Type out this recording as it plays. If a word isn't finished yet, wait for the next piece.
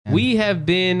we have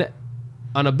been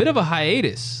on a bit of a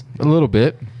hiatus. A little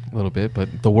bit,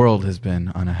 but the world has been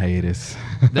on a hiatus.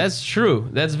 That's true.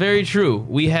 That's very true.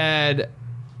 We've had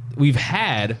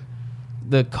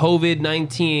the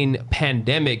COVID-19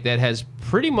 pandemic that has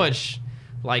pretty much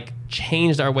like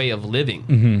changed our way of living.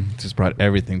 Mm-hmm. Just brought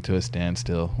everything to a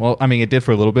standstill. Well, I mean, it did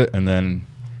for a little bit, and then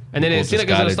it seemed like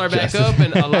it was going to start back up,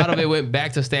 and a lot of it went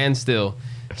back to standstill.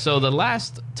 So the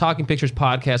last Talking Pictures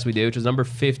podcast we did, which was number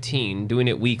 15, doing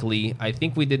it weekly, I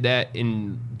think we did that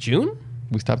in June?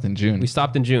 We stopped in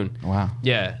June. Wow.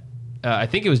 Yeah. I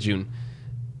think it was June.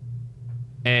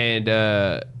 And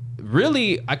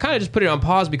really, I kind of just put it on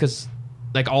pause because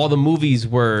like all the movies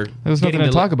were... There was nothing to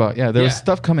talk about. Yeah, there was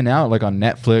stuff coming out like on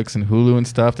Netflix and Hulu and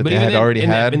stuff that they had already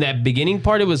had. In that beginning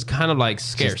part, it was kind of like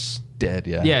scarce. Just dead,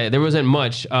 yeah. Yeah, there wasn't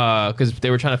much because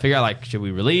they were trying to figure out like, should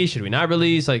we release, should we not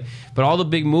release? Like, but all the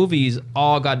big movies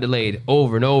all got delayed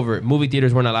over and over. Movie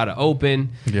theaters weren't allowed to open.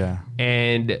 Yeah.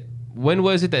 And when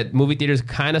was it that movie theaters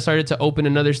kind of started to open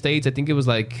in other states? I think it was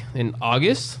like in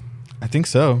August. I think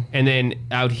so. And then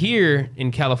out here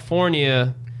in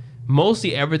California,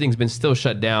 mostly everything's been still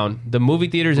shut down. The movie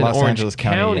theaters in Orange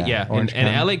County,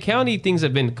 and LA County, things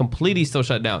have been completely still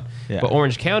shut down. Yeah. But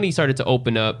Orange County started to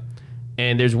open up.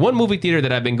 And there's one movie theater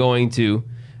that I've been going to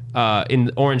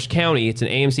in Orange County. It's an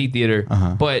AMC theater.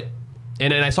 And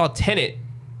then I saw Tenet.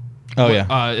 Oh, yeah.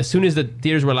 As soon as the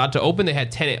theaters were allowed to open, they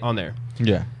had Tenet on there.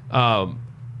 Yeah.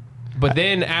 But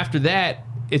then after that,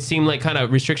 it seemed like kind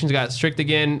of restrictions got strict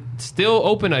again. Still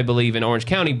open, I believe, in Orange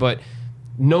County, but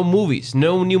no movies.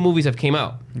 No new movies have came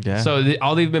out. Yeah. So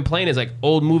all they've been playing is like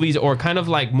old movies or kind of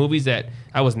like movies that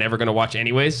I was never going to watch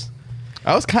anyways.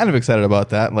 I was kind of excited about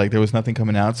that. Like, there was nothing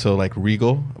coming out, so like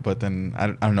Regal, but then I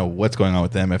don't know what's going on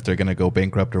with them, if they're going to go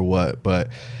bankrupt or what, but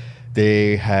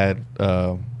they had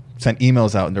sent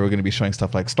emails out and they were going to be showing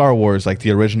stuff like Star Wars, like the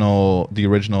original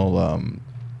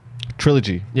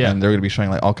trilogy. Yeah. And they're going to be showing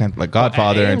like all kinds of like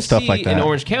Godfather and stuff like that. In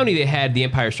Orange County, they had The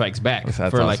Empire Strikes Back for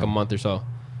awesome. Like a month or so.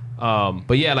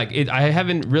 But yeah, like I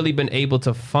haven't really been able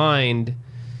to find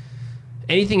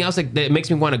anything else like that makes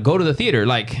me want to go to the theater.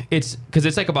 Like it's because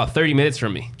it's like about 30 minutes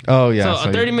from me. Oh yeah, so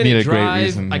a 30-minute drive.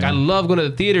 Reason, like I love going to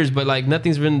the theaters, but like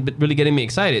nothing's been really getting me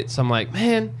excited. So I'm like,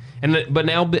 man. But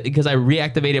now because I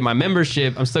reactivated my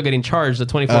membership, I'm still getting charged the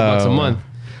 $24 a month.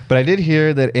 But I did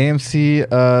hear that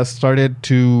AMC started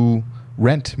to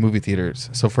rent movie theaters.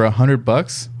 So for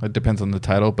 $100, it depends on the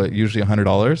title, but usually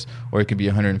 $100, or it could be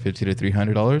 $150 to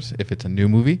 $300 if it's a new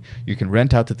movie. You can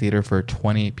rent out the theater for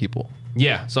 20 people.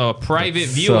 Yeah, so a private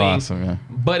viewing, so awesome, yeah.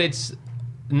 But it's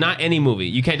not any movie.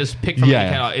 You can't just pick from the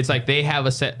catalog. It's like they have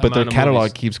a set but their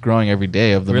catalog keeps growing every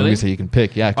day of the movies that you can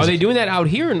pick. Yeah. Are they doing that out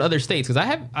here in other states?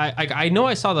 Because I know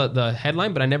I saw the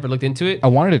headline, but I never looked into it. I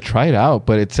wanted to try it out,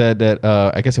 but it said that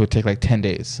I guess it would take like 10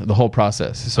 days, the whole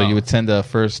process. So you would send the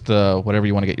first whatever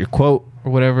you want to get your quote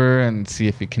or whatever and see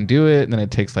if you can do it, and then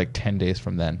it takes like 10 days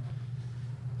from then.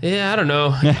 Yeah, I don't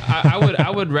know.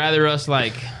 I would rather us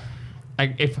like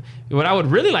if what I would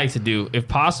really like to do, if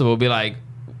possible, would be like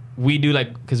we do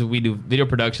like because we do video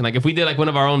production. Like if we did like one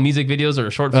of our own music videos or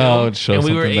a short film, and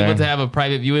we were able to have a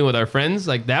private viewing with our friends,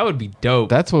 like that would be dope.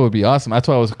 That's what would be awesome. That's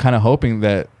why I was kind of hoping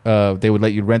that they would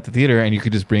let you rent the theater and you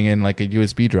could just bring in like a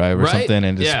USB drive or something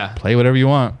and just play whatever you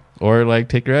want. Or like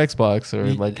take your Xbox or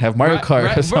like have Mario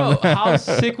Kart or something. Bro, how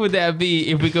sick would that be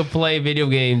if we could play video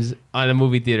games on a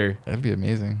movie theater? That'd be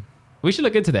amazing. We should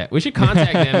look into that. We should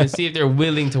contact them and see if they're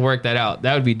willing to work that out.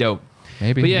 That would be dope.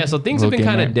 Maybe. But yeah, so things have been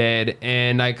kind of dead,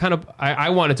 and I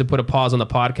wanted to put a pause on the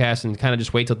podcast and kind of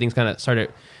just wait till things kind of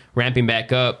started ramping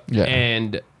back up. Yeah.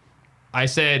 And I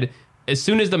said, as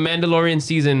soon as the Mandalorian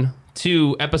season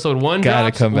 2 episode 1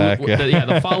 drops, come back.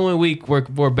 The following week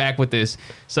we're back with this.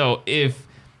 So if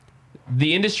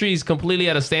the industry is completely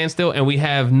at a standstill and we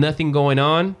have nothing going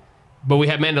on, but we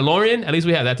have Mandalorian, at least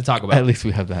we have that to talk about. At least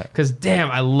we have that. Because damn,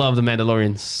 I love the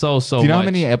Mandalorian so much. Do you know how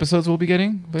many episodes we'll be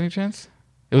getting by any chance?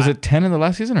 Was it 10 in the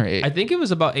last season or 8? I think it was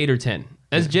about 8 or 10.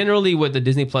 That's generally what the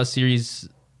Disney Plus series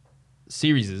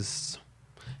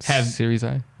have. Series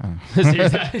I? Oh.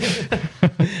 Series I.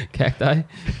 Cacti.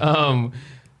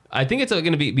 I think it's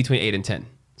going to be between 8 and 10.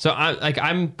 So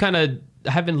I'm kind of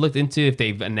haven't looked into if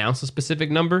they've announced a specific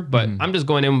number, but I'm just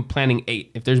going in planning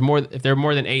 8. If they're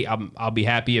more than 8, I'll be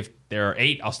happy. If there are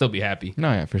 8, I'll still be happy. No,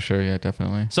 yeah, for sure, yeah,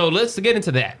 definitely. So let's get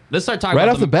into that. Let's start talking right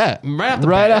off the bat.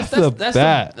 Right off the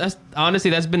bat. That's honestly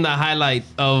that's been the highlight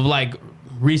of like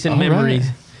recent memories.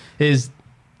 Right. Is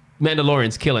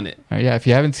Mandalorian's killing it. Yeah, if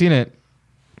you haven't seen it,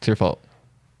 it's your fault.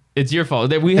 It's your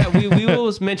fault. We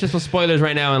will mention some spoilers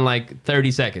right now in like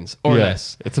 30 seconds or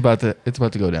less. It's about to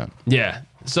go down. Yeah.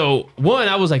 So one,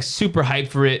 I was like super hyped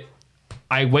for it.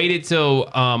 I waited till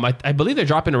I believe they're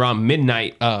dropping around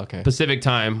midnight. Pacific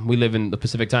time. We live in the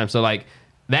Pacific time, so like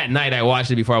that night I watched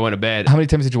it before I went to bed. How many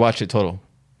times did you watch it total?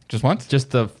 Just once?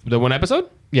 Just the one episode?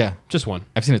 Yeah, just one.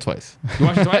 I've seen it twice. You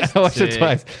watched it twice? I watched it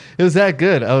twice. It was that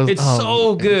good. It's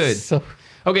so good.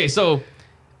 Okay, so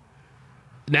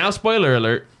now spoiler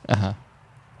alert.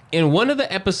 In one of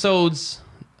the episodes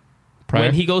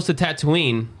when he goes to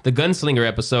Tatooine, the gunslinger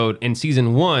episode in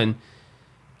season 1,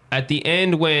 at the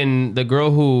end when the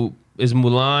girl who is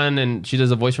Mulan and she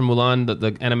does a voice from Mulan,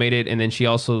 the animated, and then she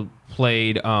also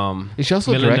played is she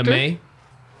also Melinda a director? May.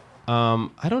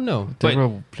 I don't know.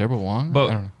 Deborah Wong? But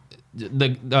I don't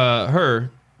know.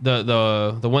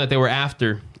 The one that they were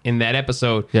after in that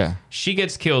episode, she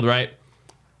gets killed, right?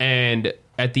 And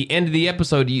at the end of the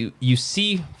episode, you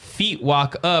see feet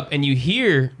walk up and you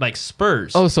hear like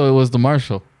spurs. Oh, so it was the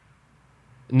Marshal.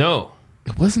 No,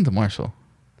 it wasn't the Marshal.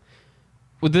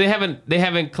 Well, they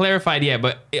haven't clarified yet,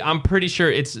 but I'm pretty sure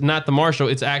it's not the Marshal.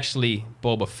 It's actually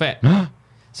Boba Fett.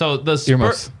 So the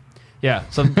spurs. Yeah.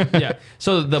 So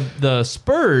So the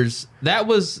spurs, that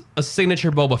was a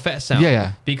signature Boba Fett sound.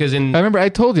 Yeah. Because I remember I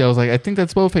told you, I was like, I think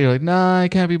that's Boba Fett. You're like, nah, it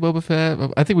can't be Boba Fett.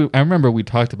 I remember we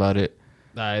talked about it.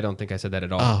 I don't think I said that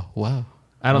at all. Oh wow.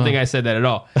 I don't think I said that at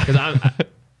all because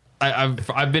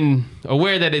I've been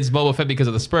aware that it's Boba Fett because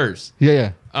of the spurs.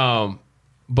 Yeah.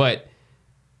 But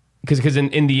because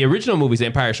in the original movies, The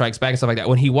Empire Strikes Back and stuff like that,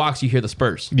 when he walks, you hear the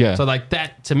spurs. Yeah. So like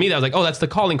that to me, that was like, oh, that's the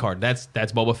calling card. That's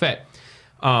Boba Fett.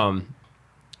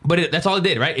 But that's all it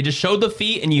did, right? It just showed the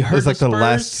feet, and you heard. It was like the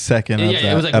last second of that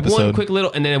it was like episode. one quick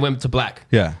little, and then it went to black.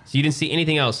 Yeah. So you didn't see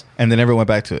anything else, and they never went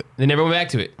back to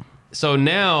it. So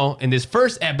now in this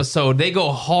first episode, they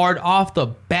go hard off the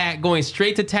bat, going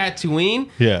straight to Tatooine.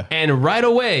 Yeah. And right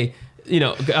away,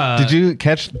 did you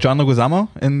catch John Leguizamo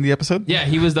in the episode? Yeah,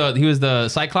 he was the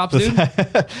Cyclops dude.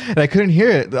 And I couldn't hear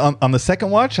it on the second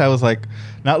watch. I was like,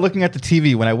 not looking at the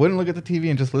TV. When I wouldn't look at the TV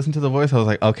and just listen to the voice, I was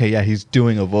like, okay, yeah, he's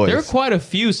doing a voice. There are quite a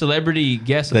few celebrity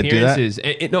guest appearances.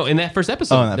 In that first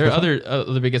episode, there are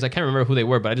other big guests. I can't remember who they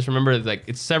were, but I just remember like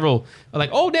it's several.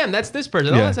 Like, oh damn, that's this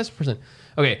person. Oh, that's this person.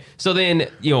 Okay, so then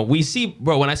we see,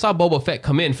 bro. When I saw Boba Fett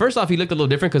come in, first off, he looked a little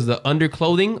different because the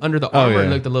underclothing under the armor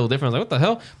looked a little different. I was like, what the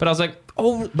hell? But I was like,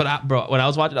 oh, bro, when I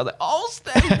was watching, I was like, oh,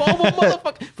 that's Boba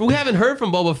motherfucker. We haven't heard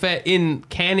from Boba Fett in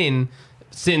canon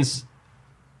since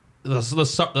the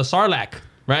Sarlacc,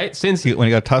 right? Since when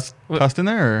he got tossed in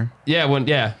there, or?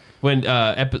 when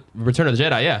Return of the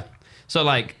Jedi, yeah. So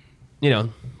like,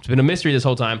 it's been a mystery this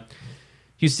whole time.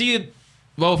 You see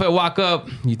Boba Fett walk up,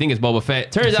 you think it's Boba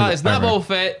Fett. Turns out it's not Boba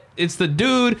Fett. It's the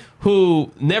dude who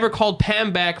never called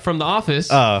Pam back from The Office.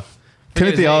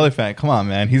 Timothy Olyphant. Come on,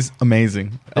 man. He's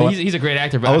amazing. He's a great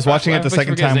actor. But I was watching it the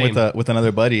second time with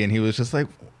another buddy, and he was just like,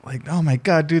 oh my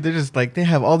God, dude, they're just like, they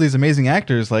have all these amazing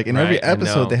actors. Like in every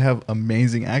episode, they have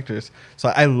amazing actors. So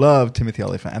I love Timothy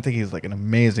Olyphant. I think he's like an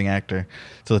amazing actor.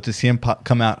 So to see him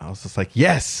come out, I was just like,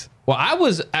 yes. Well, I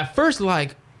was at first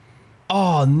like,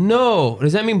 oh no,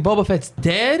 does that mean Boba Fett's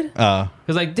dead? Because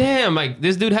like, damn, like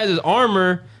this dude has his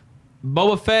armor.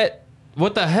 Boba Fett,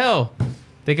 what the hell?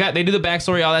 They do the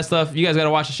backstory, all that stuff. You guys got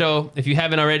to watch the show if you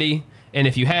haven't already, and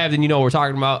if you have, then you know what we're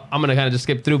talking about. I'm gonna kind of just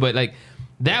skip through, but like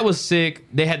that was sick.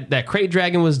 They had that crate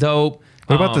dragon was dope.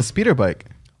 What about the speeder bike?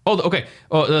 Oh, okay.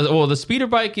 Oh, the speeder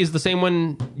bike is the same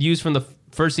one used from the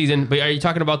first season. But are you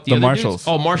talking about the other Marshals? Dudes?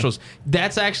 Oh, Marshals.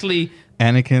 That's actually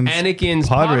Anakin's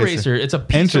pod racer. It's a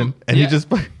piece engine, and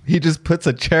he just puts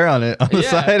a chair on it on the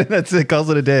side, and that's it. Calls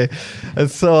it a day.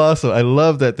 That's so awesome. I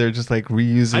love that they're just like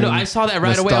reusing. I know. I saw that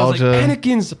right away. I was like,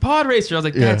 Anakin's pod racer. I was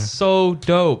like, that's so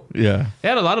dope. Yeah. They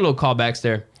had a lot of little callbacks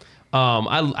there.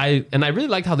 I really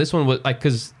liked how this one was like,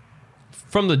 because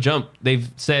from the jump they've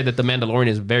said that the Mandalorian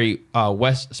is very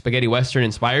spaghetti western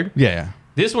inspired. Yeah.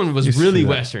 This one was really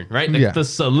western, right? Like the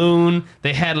saloon.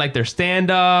 They had like their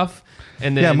standoff.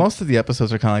 And then, most of the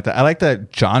episodes are kind of like that. I like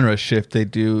that genre shift they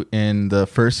do in the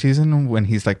first season when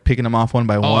he's like picking them off one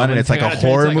by one, and it's like a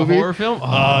horror movie. A horror film.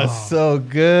 Oh, it's so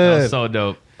good. That was so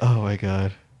dope. Oh my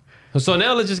God. So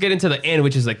now let's just get into the end,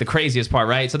 which is like the craziest part,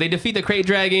 right? So they defeat the crate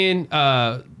dragon.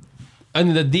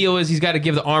 And the deal is he's got to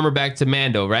give the armor back to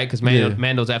Mando, right? Because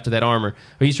Mando's after that armor.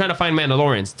 But he's trying to find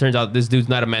Mandalorians. Turns out this dude's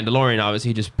not a Mandalorian, obviously.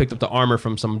 He just picked up the armor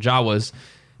from some Jawas.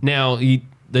 Now,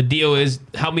 the deal is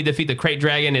help me defeat the crate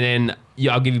dragon, and then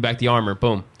I'll give you back the armor.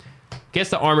 Boom. Gets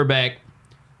the armor back.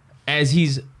 As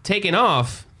he's taking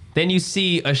off, then you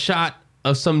see a shot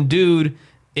of some dude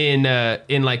in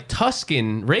like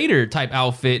Tusken Raider type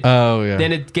outfit. Oh yeah.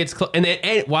 Then it gets and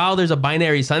while there's a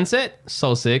binary sunset,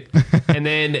 so sick. And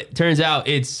then it turns out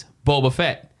it's Boba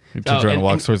Fett. He turns around and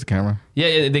walks towards the camera.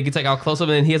 Yeah, they get like all close up,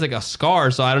 and then he has like a scar.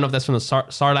 So I don't know if that's from the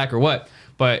Sarlacc or what.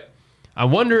 But I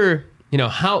wonder,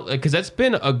 how, because that's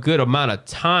been a good amount of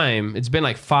time. It's been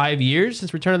like 5 years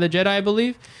since Return of the Jedi, I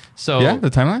believe. So yeah,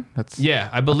 the timeline.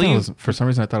 I believe. For some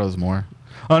reason, I thought it was more.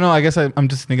 Oh no, I guess I'm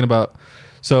just thinking about.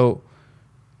 So,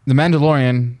 the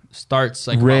Mandalorian starts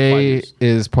like Rey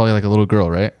is probably like a little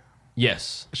girl, right?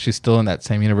 Yes. She's still in that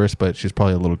same universe, but she's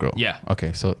probably a little girl. Yeah.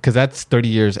 Okay, so because that's 30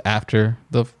 years after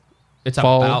the it's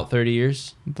fall, about 30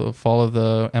 years. The fall of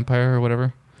the Empire or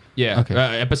whatever. Yeah. Okay.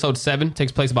 Episode 7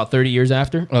 takes place about 30 years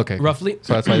after. Okay. Roughly.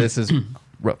 So that's why this is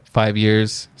 5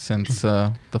 years since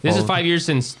the fall. This is 5 years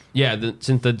since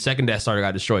since the second Death Star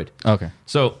got destroyed. Okay.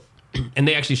 So, and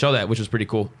they actually show that, which was pretty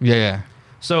cool. Yeah.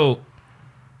 So,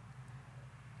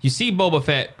 you see Boba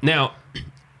Fett. Now,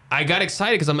 I got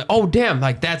excited because I'm like, oh, damn,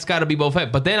 like, that's got to be Boba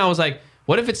Fett. But then I was like,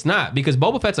 what if it's not? Because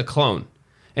Boba Fett's a clone.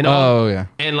 And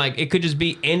and, like, it could just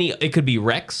be it could be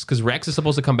Rex, because Rex is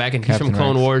supposed to come back, and he's from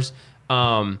Clone Wars.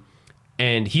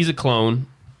 And he's a clone.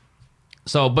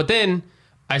 So, but then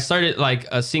I started, like,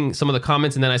 seeing some of the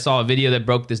comments, and then I saw a video that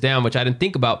broke this down, which I didn't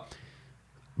think about.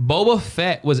 Boba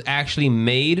Fett was actually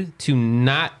made to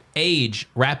not age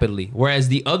rapidly, whereas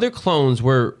the other clones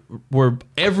were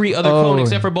every other clone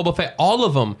except for Boba Fett, all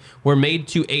of them were made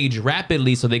to age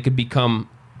rapidly so they could become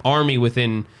army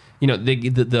within,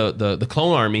 the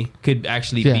clone army could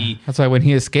actually be. That's why when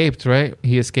he escaped, right?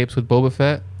 He escapes with Boba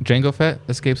Fett. Jango Fett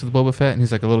escapes with Boba Fett, and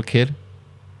he's like a little kid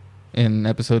in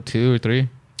episode 2 or 3.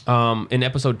 In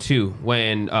episode 2,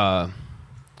 when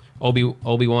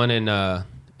Obi-Wan and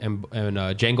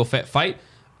Jango Fett fight.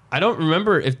 I don't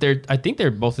remember if I think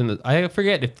they're both in the. I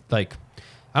forget if, like,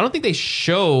 I don't think they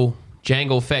show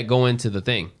Jango Fett go into the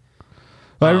thing.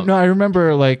 I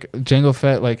remember, like, Jango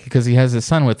Fett, like, because he has his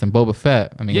son with him, Boba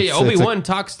Fett. I mean, Obi-Wan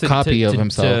talks to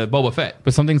himself to Boba Fett,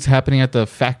 but something's happening at the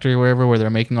factory where they're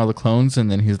making all the clones,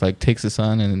 and then he's like takes his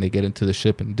son, and then they get into the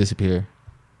ship and disappear.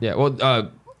 Yeah,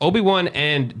 well, Obi-Wan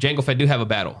and Jango Fett do have a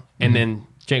battle, and then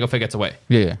Jango Fett gets away.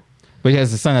 Yeah, but he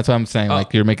has his son. That's what I'm saying.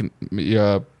 Like, you're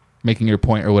making your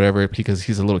point or whatever, because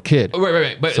he's a little kid.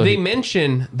 Right. But so they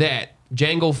mention that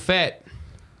Jango Fett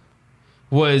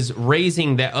was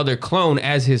raising that other clone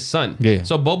as his son. Yeah.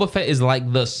 So Boba Fett is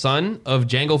like the son of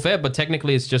Jango Fett, but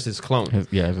technically it's just his clone.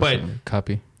 But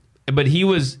copy. But he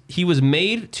was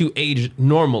made to age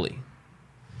normally.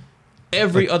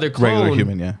 Every other clone, regular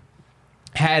human,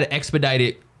 had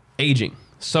expedited aging.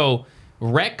 So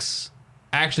Rex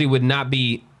actually would not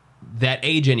be that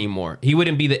age anymore. He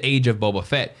wouldn't be the age of Boba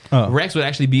Fett. Rex would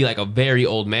actually be like a very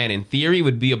old man. In theory,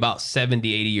 would be about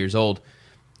 70, 80 years old.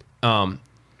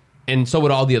 And so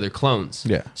would all the other clones.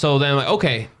 Yeah. So then I'm like,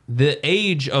 okay, the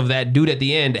age of that dude at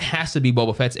the end has to be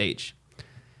Boba Fett's age.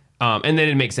 And then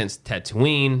it makes sense.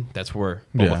 Tatooine, that's where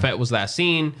Boba Fett was last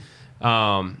seen.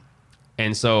 And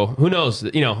so who knows?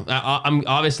 I'm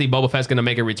obviously Boba Fett's going to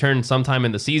make a return sometime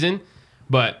in the season,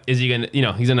 but is he going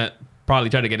to, he's going to probably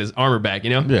try to get his armor back,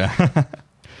 Yeah.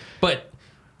 But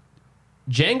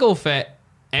Jango Fett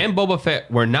and Boba Fett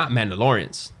were not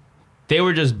Mandalorians. They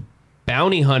were just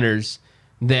bounty hunters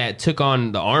that took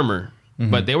on the armor,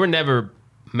 but they were never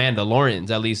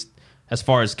Mandalorians, at least as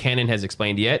far as canon has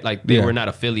explained yet. Like, they were not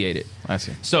affiliated. I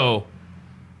see. So,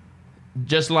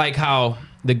 just like how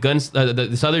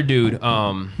this other dude,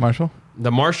 Marshall,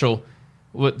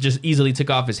 just easily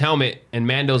took off his helmet, and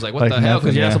Mando's like, what the hell?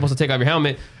 Because you're not supposed to take off your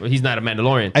helmet. Well, he's not a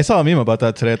Mandalorian. I saw a meme about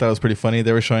that today. I thought it was pretty funny.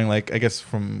 They were showing, like, I guess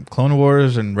from Clone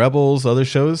Wars and Rebels, other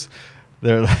shows.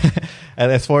 They're like,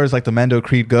 as far as like the Mando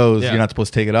Creed goes, you're not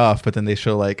supposed to take it off. But then they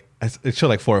show like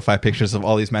 4 or 5 pictures of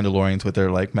all these Mandalorians with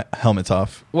their like helmets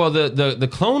off. Well, the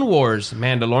Clone Wars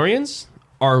Mandalorians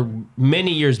are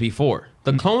many years before.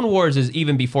 The Clone Wars is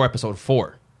even before Episode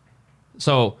 4.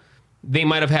 So they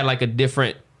might have had like a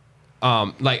different,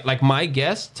 like my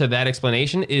guess to that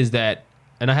explanation is that,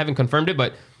 and I haven't confirmed it,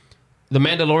 but the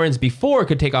Mandalorians before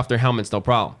could take off their helmets no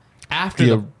problem. After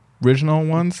the original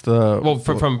ones,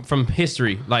 from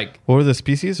history, like, what were the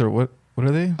species, or what are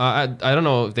they? I don't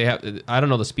know if they have. I don't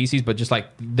know the species, but just like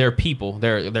their people,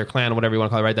 their clan, whatever you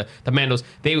want to call it, right? The Mandos,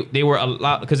 they were a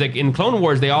lot, because like in Clone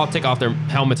Wars they all take off their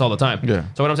helmets all the time. Yeah.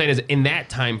 So what I'm saying is, in that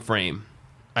time frame,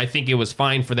 I think it was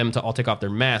fine for them to all take off their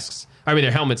masks. I mean,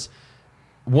 their helmets.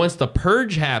 Once the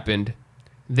purge happened,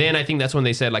 then I think that's when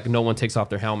they said like no one takes off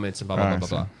their helmets and blah blah blah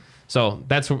blah. So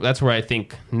that's where I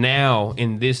think now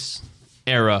in this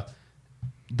era,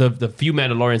 the few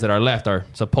Mandalorians that are left are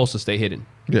supposed to stay hidden.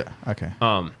 Yeah. Okay.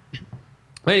 But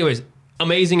anyways,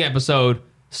 amazing episode,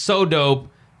 so dope.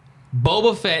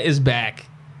 Boba Fett is back.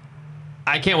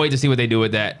 I can't wait to see what they do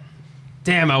with that.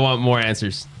 Damn, I want more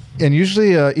answers. And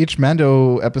usually each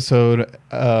Mando episode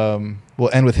will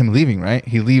end with him leaving, right?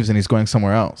 He leaves and he's going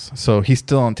somewhere else. So he's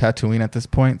still on Tatooine at this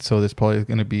point. So there's probably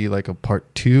going to be like a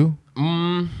part 2.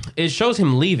 It shows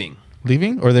him leaving.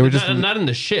 Leaving? Or they were just... Not in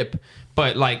the ship,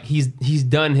 but like he's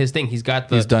done his thing. He's got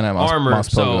the armor.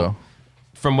 So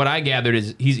from what I gathered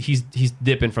is he's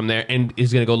dipping from there and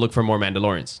is going to go look for more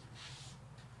Mandalorians.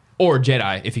 Or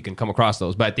Jedi, if he can come across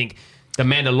those. But I think... the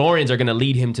Mandalorians are going to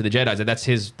lead him to the Jedi. That's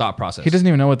his thought process. He doesn't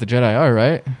even know what the Jedi are,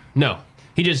 right? No.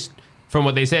 He just, from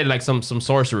what they said, like some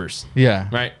sorcerers. Yeah.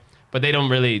 Right? But they don't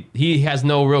really, he has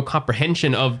no real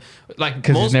comprehension of, like,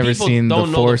 because he's never seen the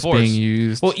Force being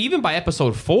used. Well, even by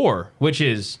episode 4, which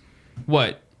is,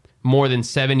 more than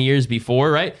 7 years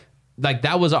before, right? Like,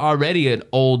 that was already an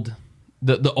old,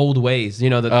 the old ways,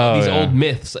 these old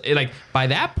myths. Like, by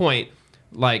that point,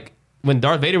 like, when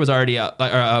Darth Vader was already out,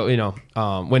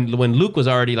 when Luke was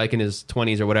already like in his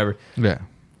 20s or whatever,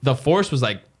 the Force was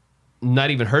like not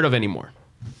even heard of anymore.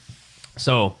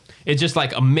 So it's just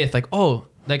like a myth. Like, oh,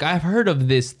 like I've heard of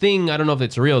this thing. I don't know if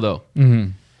it's real though.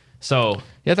 Mm-hmm. So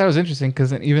yeah, that was interesting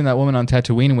because even that woman on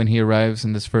Tatooine, when he arrives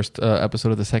in this first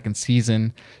episode of the second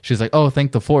season, she's like, "Oh,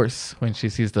 thank the Force," when she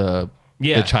sees the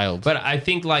child. But I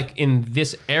think like in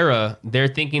this era, they're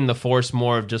thinking the Force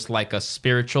more of just like a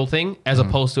spiritual thing as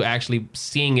opposed to actually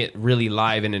seeing it really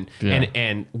live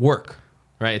and work,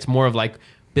 right? It's more of like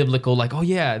biblical, like, oh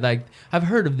yeah, like I've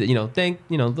heard of the, thank,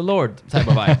 the Lord type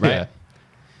of vibe, right?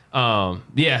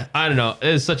 I don't know.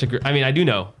 It's such a I do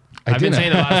know. I've been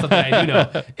saying a lot of stuff that I do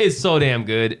know. It's so damn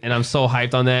good, and I'm so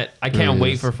hyped on that. I can't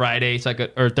wait for Friday,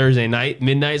 or Thursday night,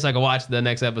 midnight, so I can watch the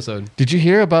next episode. Did you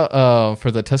hear about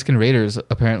for the Tusken Raiders?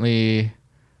 Apparently,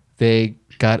 they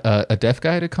got a deaf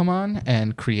guy to come on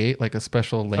and create like a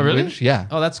special language. Oh, really? Yeah.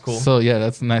 Oh, that's cool. So yeah,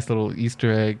 that's a nice little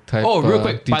Easter egg type. Oh, real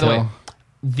quick, detail. by the way,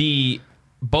 the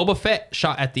Boba Fett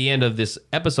shot at the end of this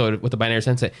episode with the Binary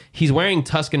Sunset. He's wearing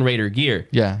Tusken Raider gear.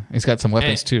 Yeah, he's got some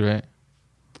weapons too, right?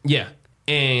 Yeah.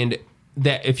 And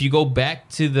that if you go back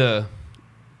to the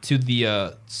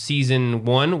season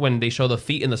 1 when they show the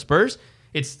feet and the spurs,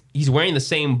 he's wearing the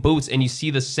same boots and you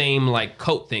see the same like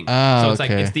coat thing. So it's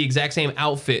like it's the exact same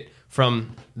outfit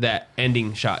from that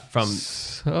ending shot from.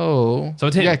 So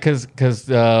it's him. Yeah, because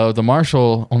the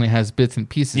Marshal only has bits and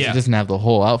pieces. Yeah. He doesn't have the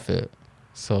whole outfit.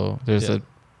 So there's a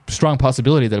strong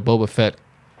possibility that Boba Fett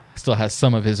still has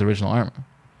some of his original armor.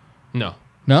 No.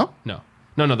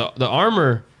 The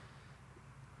armor.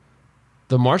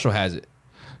 The Marshal has it.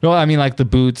 No, I mean like the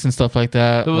boots and stuff like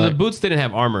that. The boots didn't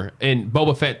have armor, and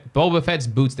Boba Fett's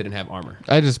boots didn't have armor.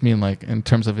 I just mean like in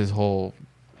terms of his whole.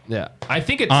 Yeah, I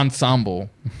think it's ensemble.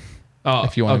 Oh,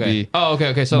 if you want to be. Oh,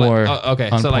 okay. So more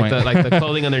so like the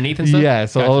clothing underneath and stuff. Yeah,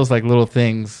 so all those like little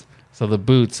things. So the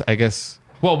boots, I guess.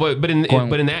 Well, but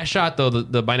in that shot though,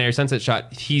 the Binary Sunset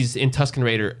shot, he's in Tusken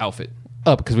Raider outfit.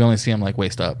 Up because we only see him like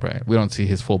waist up, right? We don't see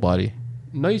his full body.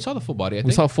 No, you saw the full body. I think.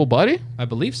 We saw full body? I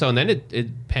believe so, and then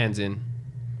it pans in.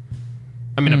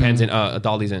 I mean, it pans in.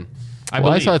 Dolly's in.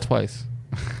 I saw it twice.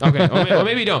 Okay, or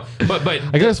maybe you don't. But I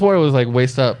could have swore it was like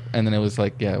waist up, and then it was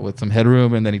like with some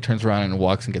headroom, and then he turns around and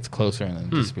walks and gets closer, and then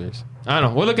disappears. I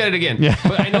don't know. We'll look at it again. Yeah.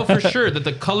 But I know for sure that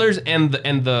the colors and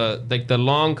the like the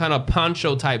long kind of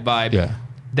poncho type vibe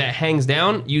that hangs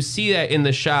down, you see that in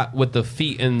the shot with the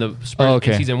feet and the spurs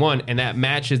in season 1, and that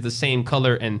matches the same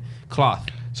color and cloth.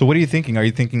 So what are you thinking? Are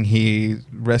you thinking he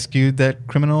rescued that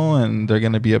criminal and they're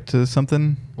going to be up to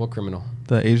something? What criminal?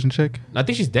 The Asian chick? I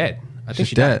think she's dead. I think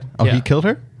she's dead. Oh, he killed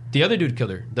her? The other dude killed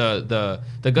her. The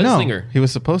gunslinger. No, he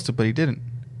was supposed to, but he didn't.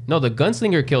 No, the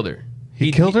gunslinger killed her.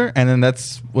 He killed her, and then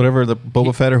that's whatever the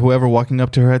Boba Fett or whoever walking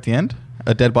up to her at the end?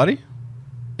 A dead body?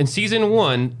 In season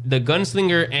 1, the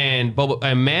gunslinger and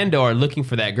Mando are looking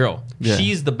for that girl. Yeah.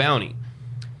 She's the bounty.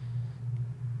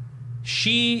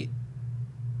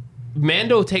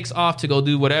 Mando takes off to go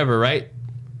do whatever, right?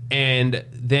 And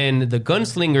then the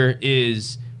gunslinger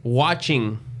is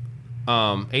watching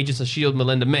Agents of S.H.I.E.L.D.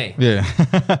 Melinda May. Yeah.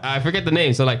 I forget the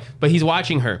name. So but he's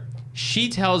watching her. She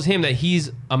tells him that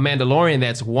he's a Mandalorian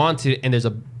that's wanted, and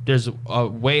there's a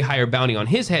way higher bounty on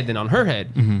his head than on her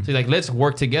head. Mm-hmm. So he's like, let's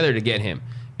work together to get him.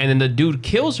 And then the dude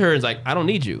kills her and is like, I don't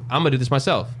need you. I'm going to do this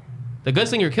myself. The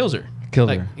gunslinger kills her.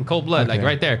 Killed her. In cold blood, like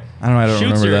right there. I don't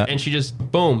shoots her, that. and she just,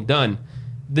 boom, done.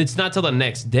 It's not till the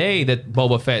next day that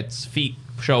Boba Fett's feet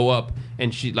show up,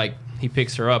 and he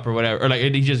picks her up or whatever, or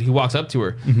he walks up to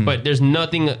her. Mm-hmm. But there's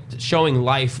nothing showing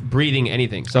life, breathing,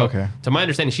 anything. So to my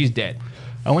understanding, she's dead.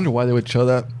 I wonder why they would show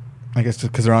that. I guess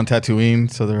because they're on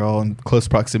Tatooine, so they're all in close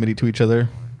proximity to each other.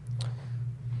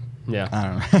 Yeah, I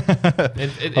don't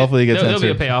know. Hopefully, it gets there'll be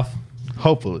a payoff.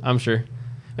 Hopefully, I'm sure.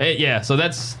 Yeah, so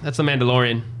that's the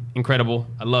Mandalorian. Incredible.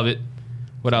 I love it.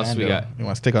 What else we got? You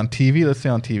want to stick on TV? Let's stay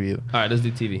on TV. All right, let's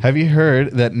do TV. Have you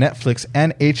heard that Netflix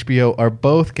and HBO are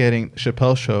both getting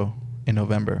Chappelle Show in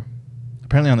November?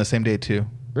 Apparently on the same day too.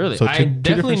 Really? So I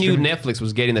definitely knew Netflix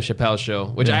was getting the Chappelle Show,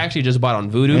 which I actually just bought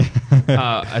on Vudu.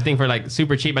 I think for like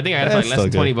super cheap. I think I got it for like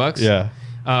less than $20. Yeah.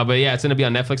 But yeah, it's going to be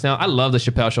on Netflix now. I love the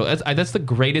Chappelle Show. That's the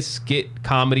greatest skit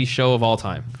comedy show of all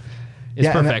time. It's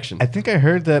perfection. I think I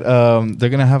heard that they're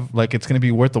going to have, like, it's going to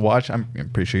be worth the watch. I'm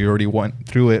pretty sure you already went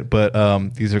through it, but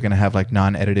these are going to have, like,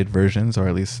 non-edited versions or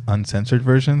at least uncensored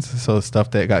versions. So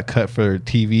stuff that got cut for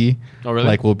TV,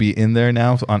 like, will be in there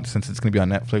now since it's going to be on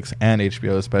Netflix and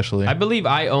HBO especially. I believe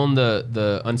I own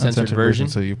the uncensored version.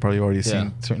 So you've probably already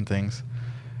seen certain things.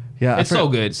 Yeah, it's so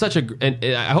good. And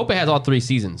I hope it has all 3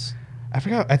 seasons. I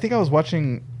forgot. I think I was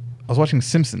watching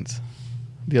Simpsons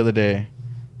the other day,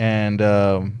 and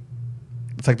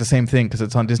it's like the same thing because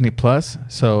it's on Disney Plus.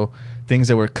 So things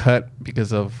that were cut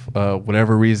because of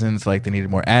whatever reasons, like they needed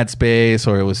more ad space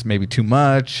or it was maybe too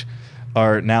much,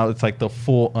 are now it's like the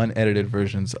full unedited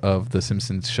versions of the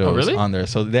Simpsons shows on there.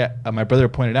 So that my brother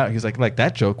pointed out, he's like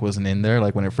that joke wasn't in there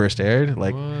like when it first aired.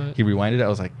 Like he rewinded it. I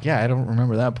was like, yeah, I don't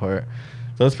remember that part.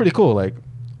 So it's pretty cool. Like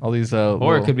all these,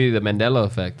 or it could be the Mandela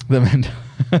effect.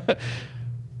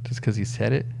 Just because he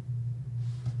said it.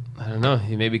 I don't know.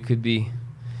 He maybe could be.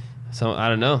 So I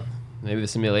don't know. Maybe the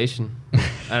simulation. I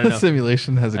don't know. The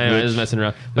simulation has a glitch. I'm just messing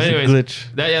around. But anyways,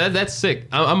 glitch. That's sick.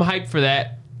 I'm hyped for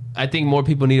that. I think more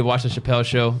people need to watch the Chappelle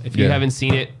Show. If you haven't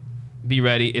seen it, be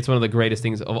ready. It's one of the greatest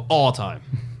things of all time.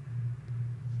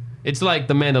 It's like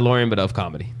the Mandalorian, but of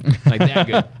comedy. Like that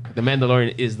good. The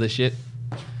Mandalorian is the shit.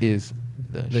 Is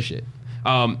the shit.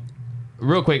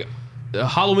 Real quick,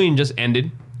 Halloween just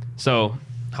ended, so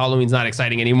Halloween's not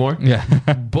exciting anymore. Yeah.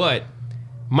 But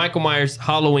Michael Myers'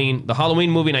 Halloween, the Halloween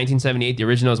movie 1978, the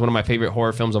original, is one of my favorite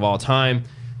horror films of all time.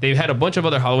 They've had a bunch of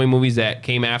other Halloween movies that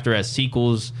came after as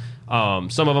sequels. Some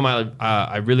of them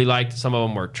I really liked. Some of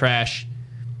them were trash.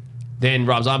 Then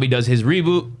Rob Zombie does his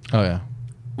reboot. Oh yeah.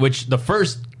 Which the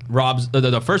first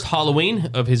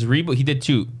Halloween of his reboot, he did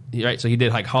 2. Right, so he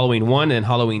did like Halloween 1 and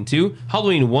Halloween 2.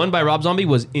 Halloween 1 by Rob Zombie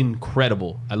was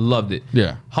incredible. I loved it.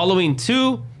 Yeah. Halloween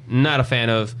 2, not a fan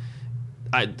of.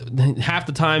 Half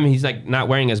the time he's like not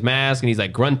wearing his mask and he's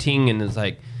like grunting and it's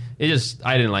like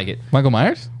I didn't like it. Michael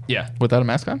Myers? Yeah. Without a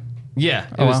mask on? Yeah,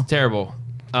 it was terrible.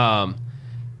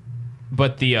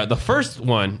 But the first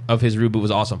one of his reboot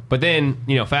was awesome. But then,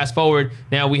 fast forward,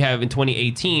 now we have in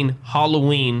 2018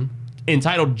 Halloween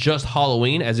entitled just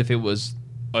Halloween, as if it was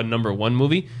a number 1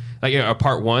 movie, like a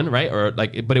part 1, right? Or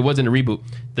like, but it wasn't a reboot.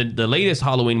 The latest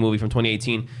Halloween movie from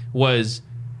 2018 was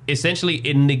essentially,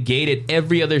 it negated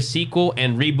every other sequel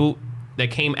and reboot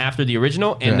that came after the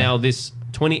original, and now this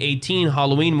 2018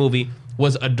 Halloween movie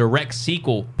was a direct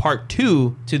sequel, part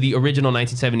 2 to the original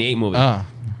 1978 movie.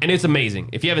 And it's amazing.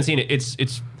 If you haven't seen it,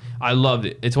 it's I loved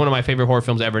it. It's one of my favorite horror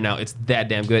films ever now. It's that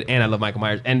damn good, and I love Michael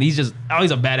Myers, and he's a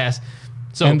badass.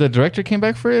 So, and the director came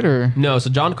back for it, or no? So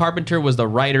John Carpenter was the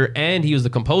writer and he was the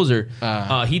composer.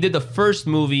 He did the first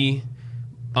movie.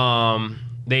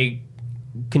 They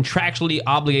contractually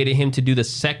obligated him to do the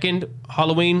second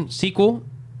Halloween sequel,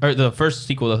 or the first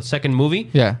sequel, the second movie,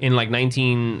 in like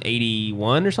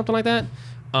 1981 or something like that.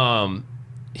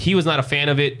 He was not a fan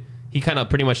of it. He kind of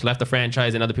pretty much left the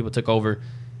franchise and other people took over.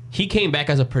 He came back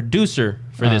as a producer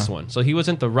for this one. So he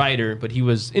wasn't the writer, but he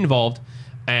was involved.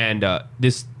 And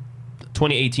this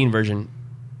 2018 version,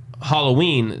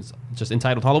 Halloween, is just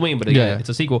entitled Halloween, but again, it's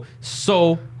a sequel.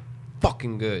 So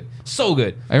fucking good. So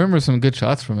good. I remember some good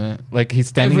shots from it. Like he's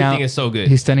standing Everything is so good.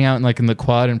 He's standing out in the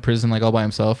quad in prison, like all by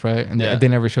himself, right? And they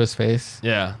never show his face.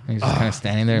 Yeah. And he's just kind of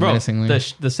standing there menacingly.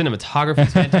 The cinematography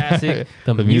is fantastic.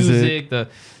 the music,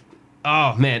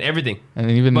 oh man, everything. And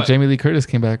then even Jamie Lee Curtis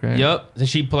came back, right? Yep. And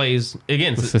she plays,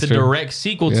 again, it's a direct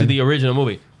sequel to the original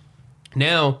movie.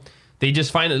 Now, they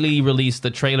just finally released the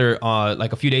trailer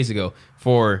like a few days ago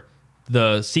for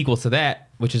the sequel to that,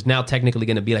 which is now technically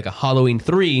going to be like a Halloween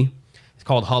 3. It's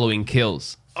called Halloween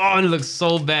Kills. Oh, and it looks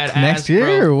so badass. Next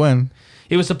year or when?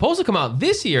 It was supposed to come out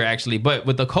this year, actually, but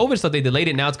with the COVID stuff, they delayed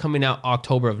it. Now it's coming out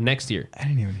October of next year. I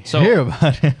didn't even hear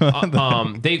about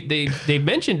it. They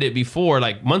mentioned it before,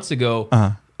 like months ago.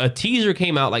 A teaser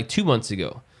came out like 2 months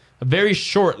ago. A very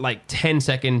short, like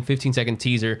 10-second, 15-second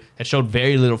teaser that showed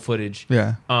very little footage.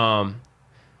 Yeah.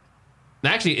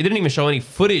 Actually, it didn't even show any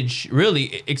footage,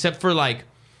 really, except for like...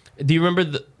 Do you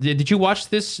remember... Did you watch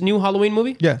this new Halloween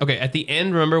movie? Yeah. Okay, at the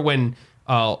end, remember when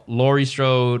Laurie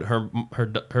Strode,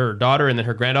 her daughter, and then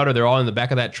her granddaughter, they're all in the back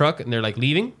of that truck, and they're like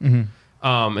leaving?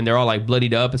 Mm-hmm. And they're all like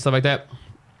bloodied up and stuff like that.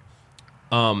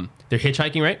 They're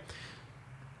hitchhiking, right?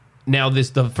 Now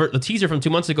the teaser from 2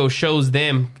 months ago shows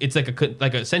them. It's like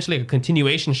essentially a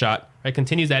continuation shot. Right,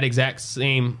 continues that exact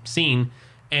same scene,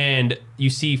 and you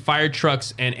see fire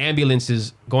trucks and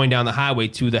ambulances going down the highway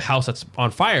to the house that's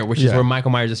on fire, which is where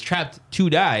Michael Myers is trapped to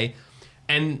die.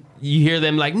 And you hear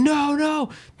them like, no,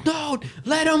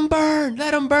 let him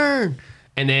burn.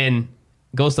 And then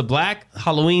goes to black,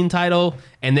 Halloween title,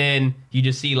 and then you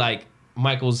just see like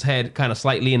Michael's head kind of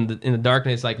slightly in the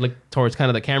darkness, like look towards kind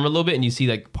of the camera a little bit, and you see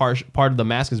like part of the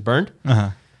mask is burned.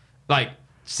 Like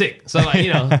sick. So like,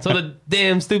 you know, so the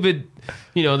damn stupid,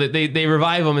 you know, they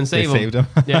revive him and save him. Saved him.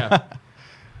 Yeah.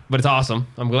 But it's awesome.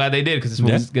 I'm glad they did because this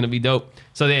movie's gonna be dope.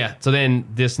 So yeah. So then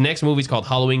this next movie's called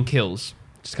Halloween Kills.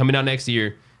 It's coming out next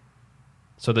year.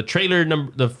 So the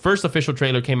the first official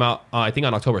trailer came out, I think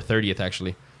on October 30th,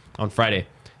 actually, on Friday.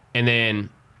 And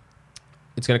then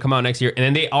it's going to come out next year. And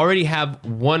then they already have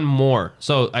one more.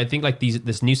 So I think like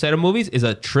this new set of movies is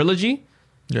a trilogy.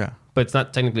 Yeah. But it's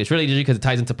not technically a trilogy because it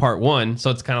ties into part one.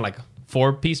 So it's kind of like a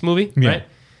 4-piece movie, right?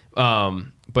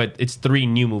 But it's 3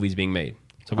 new movies being made.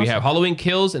 So we have Halloween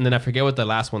Kills, and then I forget what the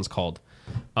last one's called.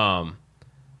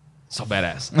 So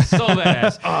badass. So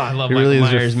badass. Oh, I love Michael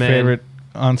Myers, man. Favorite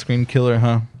on-screen killer,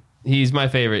 huh? He's my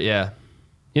favorite, yeah.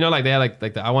 You know, like they had like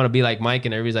the I want to be like Mike,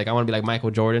 and everybody's like, I want to be like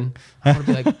Michael Jordan. I want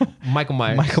to be like Michael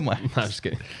Myers. Michael Myers. No, I'm just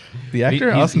kidding. The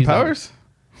actor, Austin Powers?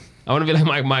 I want to be like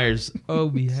Mike Myers. Oh,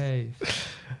 behave.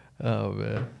 Oh,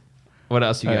 man. What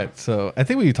else you got? Right, so I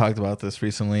think we talked about this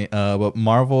recently, but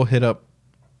Marvel hit up,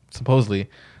 supposedly,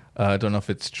 I don't know if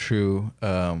it's true,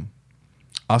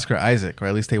 Oscar Isaac, or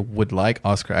at least they would like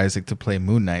Oscar Isaac to play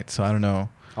Moon Knight. So I don't know.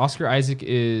 Oscar Isaac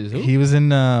is who? He was in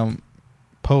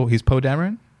he's Poe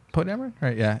Dameron? Poe Dameron?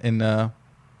 Right, yeah. In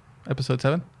episode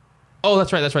 7. Oh,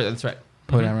 that's right.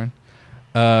 Poe Dameron.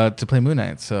 To play Moon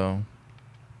Knight. So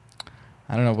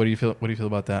I don't know. What do you feel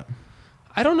about that?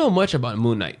 I don't know much about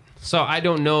Moon Knight. So I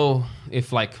don't know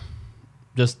if like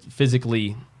just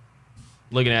physically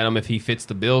looking at him if he fits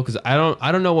the bill, because I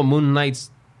don't know what Moon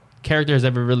Knight's character has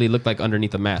ever really looked like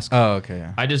underneath a mask. Oh, okay,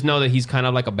 yeah. I just know that he's kind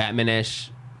of like a Batman-ish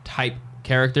type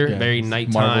character, very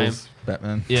nighttime. Marvel's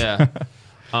Batman. Yeah.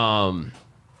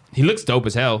 He looks dope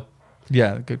as hell.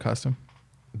 Yeah, good costume.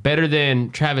 Better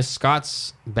than Travis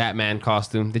Scott's Batman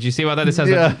costume. Did you see about that?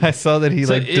 Yeah, I saw that he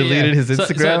deleted his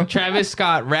Instagram. So Travis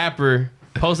Scott, rapper,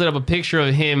 posted up a picture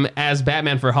of him as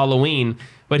Batman for Halloween,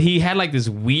 but he had like this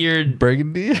weird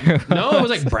burgundy. No, it was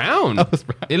like brown. Oh, it was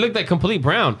brown. It looked like complete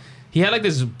brown. He had like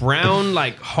this brown,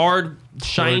 like hard,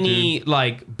 shiny,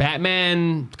 like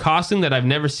Batman costume that I've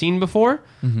never seen before,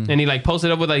 and he like posted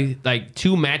up with like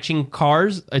 2 matching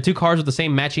cars, 2 cars with the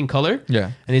same matching color.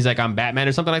 Yeah, and he's like, I'm Batman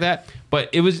or something like that.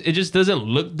 But it just doesn't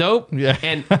look dope. Yeah,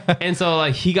 and so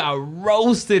like he got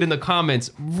roasted in the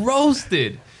comments,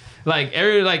 roasted. Like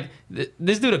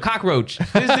this dude a cockroach.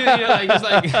 This dude, you know, like it's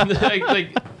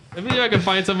like. Let me see if I can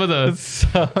find some of it's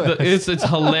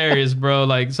hilarious, bro.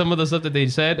 Like some of the stuff that they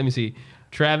said. Let me see.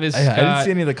 Travis Scott. I didn't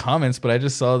see any of the comments, but I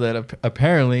just saw that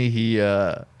apparently he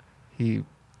doesn't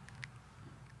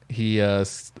have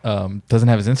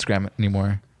his Instagram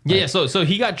anymore. Yeah, so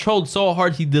he got trolled so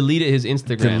hard he deleted his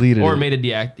Instagram made it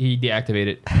he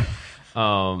deactivated.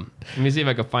 Let me see if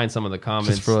I can find some of the comments.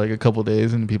 Just for like a couple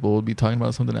days, and people will be talking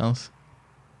about something else.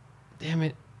 Damn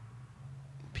it,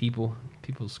 people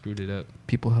screwed it up.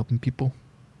 People helping people.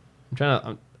 I'm trying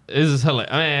to. This is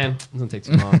hilarious. Man, it doesn't take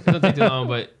too long. It doesn't take too long,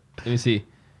 but let me see.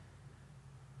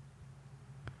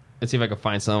 Let's see if I can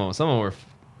find some of them. Some of them were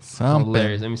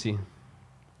hilarious. Let me see.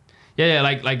 Yeah,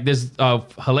 like this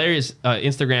hilarious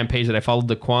Instagram page that I followed,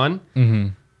 the Quan.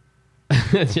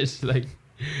 Just like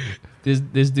this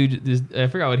dude. I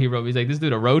forgot what he wrote. He's like, this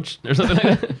dude a roach or something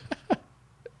like that.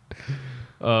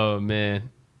 Oh man.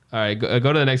 All right, go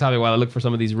to the next topic while I look for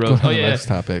some of these roads. Oh yeah, next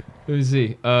topic. Let me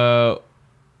see.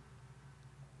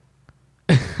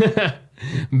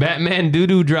 Batman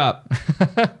doo-doo drop.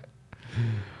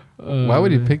 Why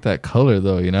would he pick that color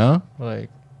though? You know, like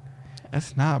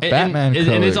that's not Batman colors.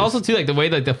 And it's also too like the way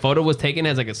like the photo was taken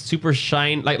has like a super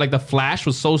shine. Like the flash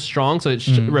was so strong, so it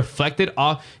reflected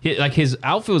off. Like his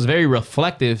outfit was very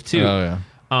reflective too. Oh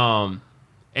yeah.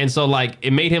 And so like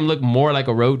it made him look more like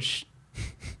a roach.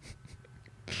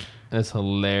 That's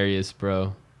hilarious,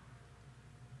 bro.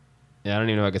 Yeah, I don't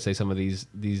even know if I could say some of these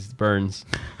burns.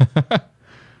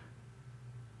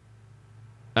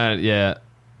 Yeah.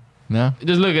 No?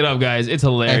 Just look it up, guys. It's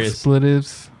hilarious.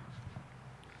 Expletives.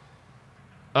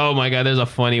 Oh, my God. There's a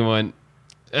funny one.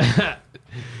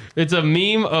 It's a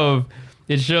meme of...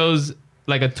 It shows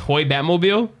like a toy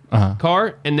Batmobile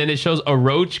car, and then it shows a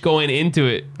roach going into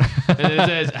it. And then it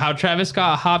says, how Travis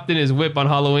Scott hopped in his whip on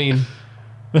Halloween.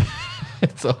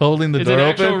 It's holding the door open.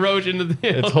 open. It's an actual roach in the...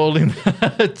 It's holding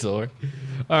the door.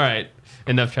 All right.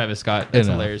 Enough Travis Scott. That's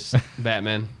hilarious.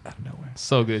 Batman. Out of nowhere.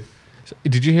 So good. So,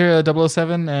 did you hear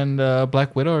 007 and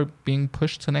Black Widow are being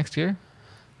pushed to next year?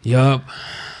 Yup.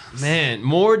 Man,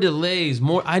 more delays.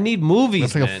 I need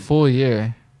movies, That's like a full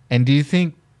year. And do you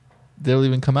think they'll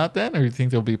even come out then? Or do you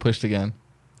think they'll be pushed again?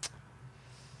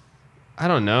 I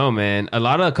don't know, man. A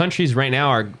lot of countries right now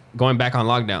are going back on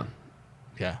lockdown.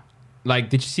 Yeah. Like,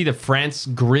 did you see the France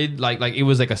grid? Like it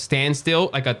was like a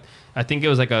standstill. I think it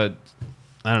was like a...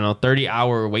 I don't know,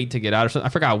 30-hour wait to get out or something. I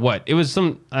forgot what. It was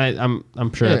some... I'm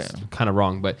sure that's kind of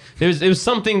wrong, but it was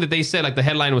something that they said, like the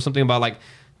headline was something about like...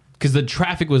 Because the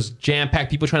traffic was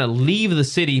jam-packed. People trying to leave the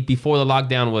city before the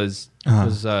lockdown was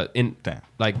in... Damn.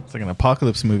 Like, it's like an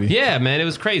apocalypse movie. Yeah, man. It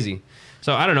was crazy.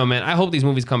 So, I don't know, man. I hope these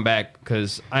movies come back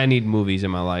because I need movies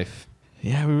in my life.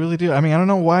 Yeah, we really do. I mean, I don't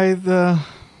know why the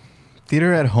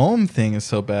theater at home thing is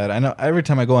so bad. I know every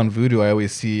time I go on Vudu, I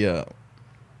always see...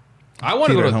 I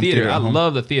want to go to the theater. I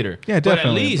love the theater. Yeah, definitely. But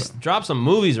at least drop some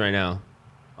movies right now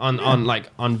on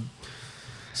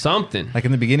something. Like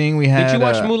in the beginning, we had... Did you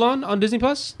watch Mulan on Disney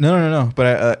Plus? No.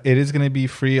 But it is going to be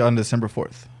free on December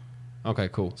 4th. Okay,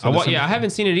 cool. So I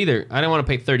haven't seen it either. I didn't want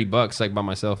to pay $30 like by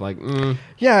myself. Like,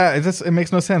 Yeah, it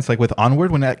makes no sense. Like with Onward,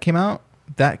 when that came out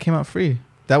free.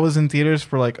 That was in theaters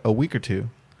for like a week or two,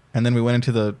 and then we went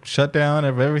into the shutdown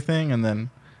of everything, and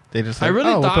then. They just I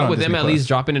really thought with them at least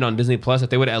dropping it on Disney Plus that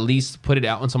they would at least put it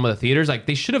out on some of the theaters. Like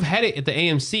they should have had it at the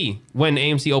AMC when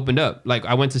AMC opened up. Like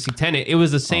I went to see Tenet. It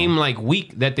was the same like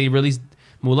week that they released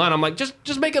Mulan. I'm like,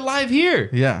 just make it live here.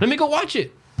 Yeah. Let me go watch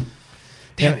it.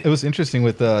 Damn it. It was interesting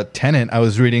with Tenet. I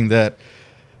was reading that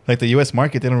like the US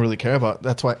market they don't really care about.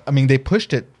 That's why they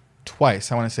pushed it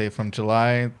twice. I want to say from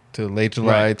July to late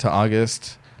July to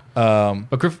August.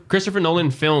 But Christopher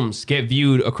Nolan films get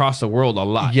viewed across the world a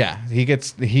lot. Yeah,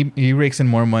 he rakes in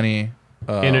more money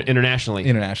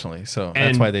internationally. So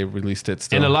that's why they released it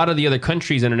still. And a lot of the other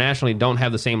countries internationally don't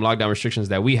have the same lockdown restrictions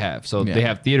that we have. So they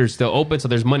have theaters still open, so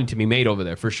there's money to be made over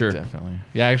there for sure. Definitely.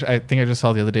 Yeah, actually, I think I just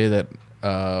saw the other day that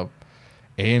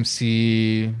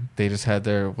AMC, they just had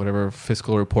their whatever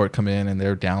fiscal report come in and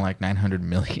they're down like 900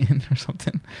 million or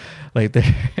something. Like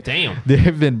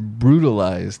they've been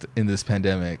brutalized in this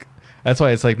pandemic. That's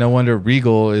why it's like no wonder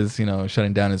Regal is,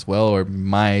 shutting down as well, or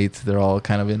might. They're all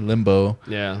kind of in limbo.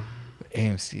 Yeah.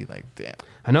 AMC, like, damn.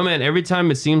 I know, man. Every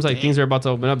time it seems like things are about to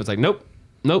open up, it's like, nope,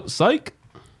 psych.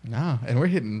 Nah, and we're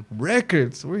hitting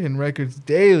records. We're hitting records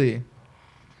daily.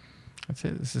 That's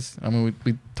it. This is.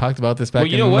 We talked about this back.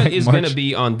 Well, you know what is going to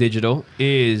be on digital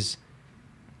is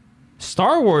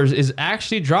Star Wars is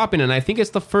actually dropping, and I think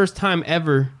it's the first time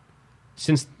ever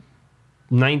since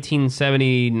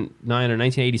 1979 or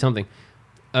 1980 something.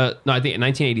 No, I think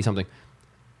 1980 something.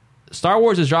 Star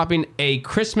Wars is dropping a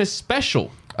Christmas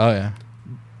special. Oh yeah.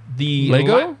 The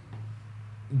Lego.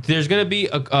 There's going to be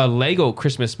a Lego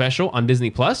Christmas special on Disney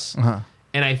Plus, and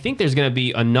I think there's going to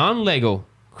be a non-Lego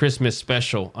Christmas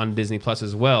special on Disney Plus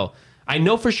as well. I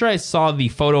know for sure I saw the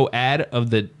photo ad of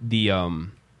the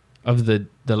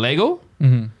Lego,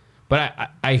 but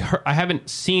I haven't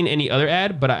seen any other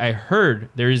ad. But I heard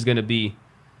there is going to be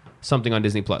something on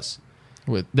Disney Plus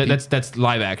that's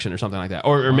live action or something like that,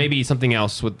 or maybe something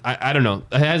else. With I don't know.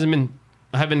 I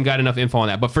haven't got enough info on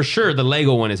that, but for sure the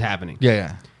Lego one is happening.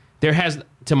 Yeah. There has,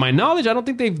 to my knowledge, I don't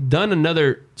think they've done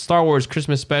another Star Wars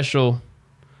Christmas special.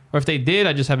 Or if they did,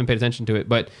 I just haven't paid attention to it.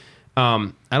 But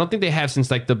I don't think they have since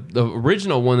like the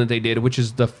original one that they did, which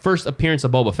is the first appearance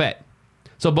of Boba Fett.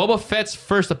 So Boba Fett's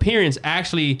first appearance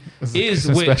actually is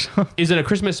in a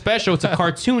Christmas special. It's a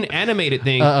cartoon animated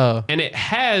thing. And it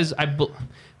has,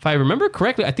 if I remember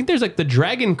correctly, I think there's like the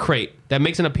dragon crate that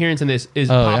makes an appearance in this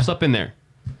pops up in there.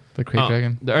 The crate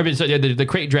dragon? The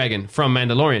crate dragon from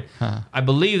Mandalorian. I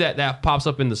believe that pops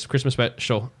up in this Christmas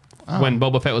special. When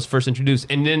Boba Fett was first introduced.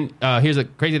 And then here's a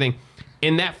crazy thing.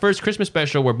 In that first Christmas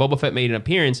special where Boba Fett made an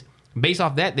appearance, based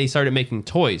off that, they started making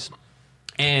toys.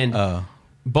 And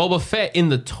Boba Fett in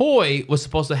the toy was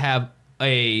supposed to have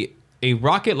a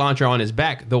rocket launcher on his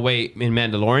back the way in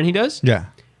Mandalorian he does. Yeah.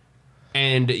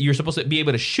 And you're supposed to be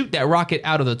able to shoot that rocket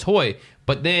out of the toy.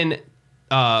 But then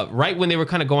right when they were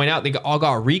kind of going out, they all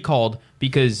got recalled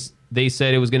because they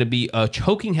said it was going to be a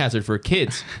choking hazard for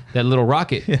kids, that little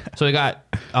rocket. Yeah. So they got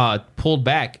pulled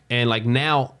back. And like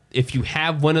now, if you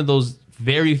have one of those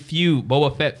very few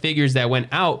Boba Fett figures that went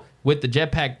out with the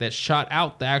jetpack that shot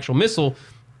out the actual missile,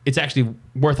 it's actually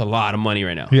worth a lot of money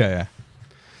right now. Yeah.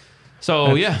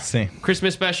 So that's insane.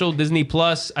 Christmas special, Disney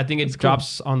Plus. I think it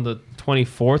drops on the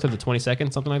 24th or the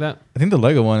 22nd, something like that. I think the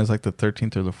Lego one is like the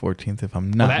 13th or the 14th, if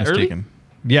I'm not mistaken.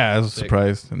 Early? Yeah, I was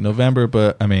surprised. November,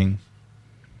 but I mean...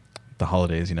 the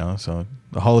holidays, you know. So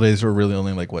the holidays were really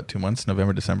only like what, 2 months,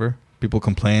 November, December. People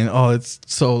complain, oh, it's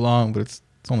so long, but it's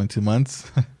only 2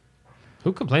 months.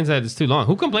 Who complains that it's too long?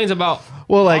 Who complains about?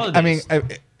 Well, like holidays? I mean,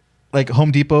 like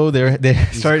Home Depot, they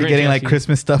started getting like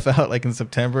Christmas stuff out like in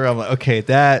September. I'm like, okay,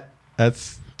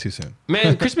 that's too soon.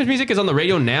 Man, Christmas music is on the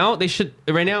radio now. They should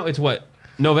right now. It's what,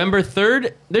 November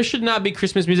 3rd. There should not be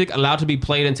Christmas music allowed to be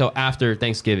played until after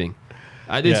Thanksgiving.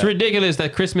 It's ridiculous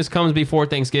that Christmas comes before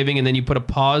Thanksgiving and then you put a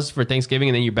pause for Thanksgiving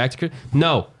and then you're back to Christmas.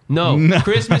 No.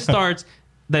 Christmas starts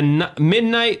the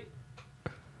midnight,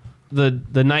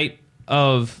 the night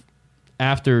of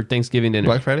after Thanksgiving dinner.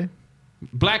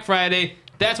 Black Friday.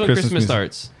 That's when Christmas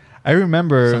starts. I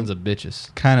remember sons of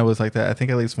bitches. Kind of was like that. I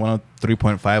think at least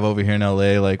 103.5 over here in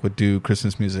LA like would do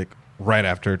Christmas music right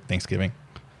after Thanksgiving.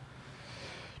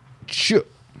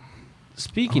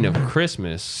 Speaking of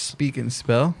Christmas,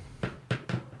 spell.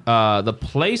 The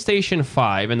PlayStation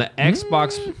 5 and the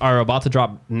Xbox are about to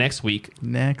drop next week.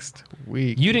 You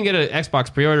didn't get an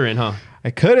Xbox pre-order in, huh? I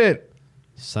couldn't.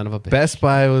 Son of a bitch. Best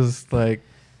Buy was like,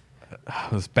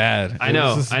 it was bad. I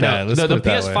know. The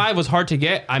PS5 was hard to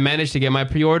get. I managed to get my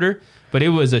pre-order, but it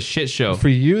was a shit show. For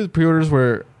you, pre-orders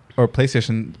were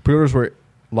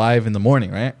live in the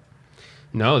morning, right?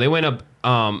 No, they went up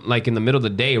like in the middle of the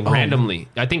day randomly.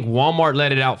 I think Walmart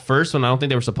let it out first when I don't think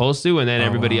they were supposed to, and then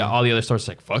all the other stores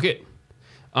like, fuck it.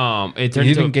 You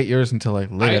didn't get yours until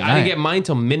like late at night. I didn't get mine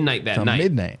until midnight that night.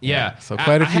 Midnight. Yeah. So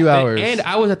quite a few hours. And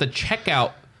I was at the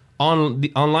checkout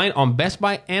online on Best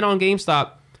Buy and on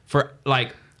GameStop for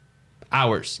like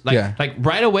hours. Like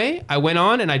right away, I went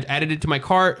on and I added it to my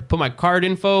cart, put my card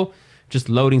info, just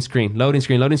loading screen,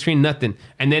 nothing.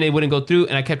 And then it wouldn't go through,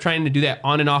 and I kept trying to do that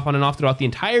on and off throughout the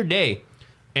entire day.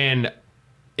 And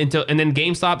then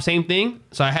GameStop, same thing.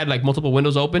 So I had like multiple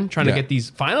windows open trying to get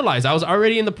these finalized. I was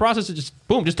already in the process of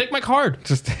just take my card.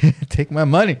 Just take my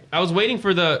money. I was waiting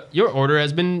for your order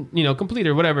has been, complete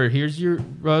or whatever. Here's your,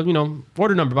 order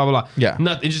number, blah, blah, blah. Yeah.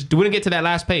 Nothing. It just wouldn't get to that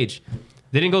last page.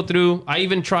 They didn't go through. I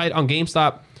even tried on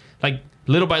GameStop, like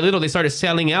little by little, they started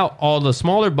selling out all the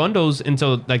smaller bundles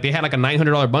until like they had like a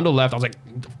 $900 bundle left. I was like,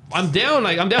 I'm down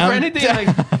for anything.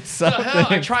 Like, what the hell?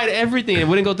 I tried everything. It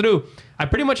wouldn't go through. I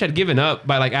pretty much had given up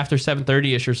by like after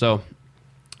 7:30ish or so.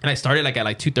 And I started like at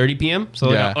like 2:30 p.m. So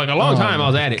like a long time I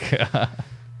was at it. God.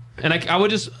 And I would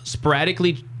just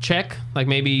sporadically check, like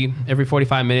maybe every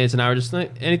 45 minutes, an hour, just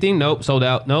anything. Nope, sold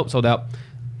out. Nope, sold out.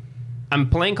 I'm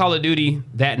playing Call of Duty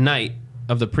that night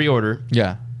of the pre-order.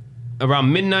 Yeah.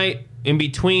 Around midnight, in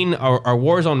between our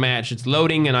Warzone match, it's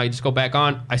loading, and I just go back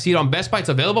on. I see it on Best Buy. It's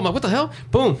available. I'm like, what the hell?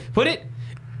 Boom. Put it.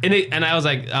 And I was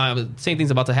like, same thing's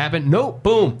about to happen. Nope.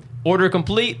 Boom. Order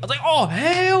complete. I was like, oh,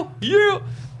 hell yeah.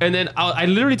 And then I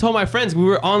literally told my friends, we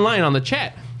were online on the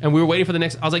chat, and we were waiting for the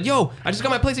next. I was like, yo, I just got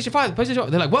my PlayStation 5.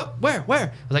 They're like, what? Where? I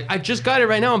was like, I just got it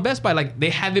right now on Best Buy. Like,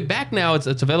 they have it back now. It's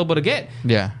available to get.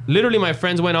 Yeah. Literally, my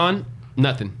friends went on.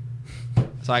 Nothing.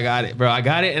 So I got it, bro. I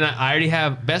got it, and I already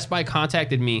have Best Buy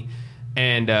contacted me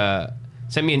and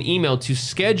sent me an email to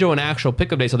schedule an actual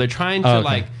pickup day. So they're trying to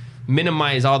like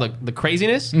minimize all the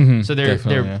craziness. Mm-hmm,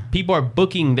 so people are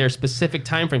booking their specific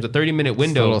time frames, a 30-minute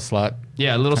window. A little slot.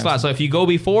 Yeah, a little slot. So if you go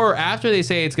before or after, they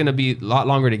say it's going to be a lot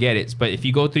longer to get it. But if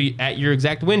you go through at your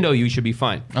exact window, you should be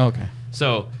fine. Okay.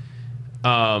 So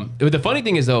the funny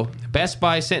thing is, though, Best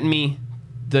Buy sent me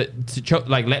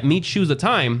let me choose a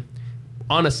time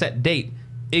on a set date.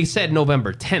 It said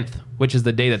November 10th, which is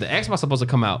the day that the Xbox is supposed to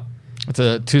come out. It's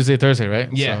a Tuesday, Thursday, right?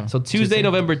 Yeah. So Tuesday,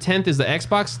 November 10th is the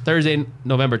Xbox. Thursday,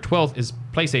 November 12th is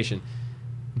PlayStation.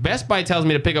 Best Buy tells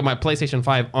me to pick up my PlayStation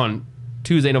 5 on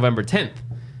Tuesday, November 10th.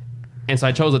 And so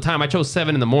I chose the time. I chose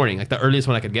 7 in the morning. Like the earliest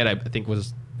one I could get, I think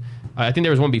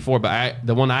there was one before, but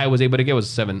the one I was able to get was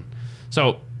 7.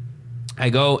 So I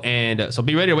go and so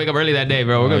be ready to wake up early that day,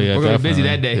 bro. We're going to be busy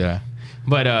that day. Yeah.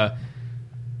 But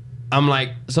I'm like,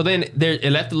 so then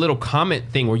it left a little comment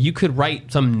thing where you could write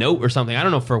some note or something. I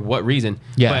don't know for what reason.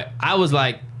 Yeah. But I was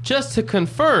like, just to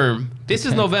confirm, this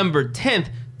is November 10th,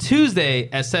 Tuesday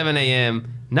at 7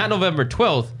 a.m., not November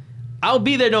 12th. I'll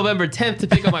be there November 10th to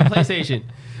pick up my PlayStation.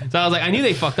 So I was like, I knew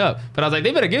they fucked up. But I was like,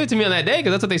 they better give it to me on that day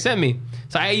because that's what they sent me.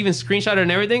 So I even screenshotted it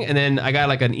and everything. And then I got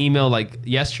like an email like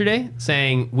yesterday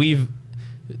saying, we've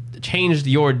changed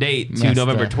your date to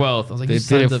November 12th. I was like, they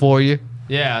did it for you?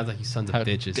 Yeah, I was like, you sons of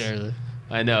bitches. Dare they?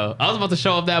 I know. I was about to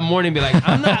show up that morning and be like,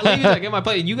 I'm not leaving until I get my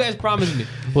play. You guys promised me.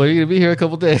 Well, you're going to be here a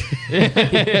couple days.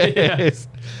 Yeah.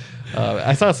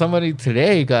 I saw somebody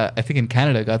today I think in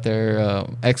Canada, got their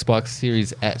Xbox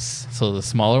Series S. So the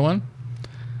smaller one.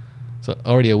 So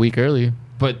already a week early.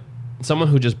 But someone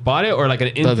who just bought it or like an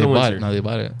influencer? No, they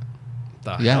bought it.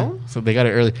 The hell? So they got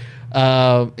it early.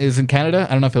 is in Canada.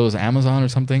 I don't know if it was Amazon or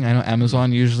something. I know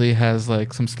Amazon usually has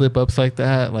like some slip ups like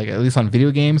that. Like at least on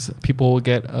video games, people will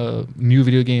get a new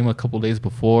video game a couple days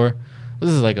before. This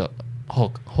is like a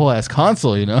whole ass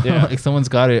console, you know? Yeah. Like someone's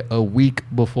got it a week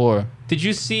before. Did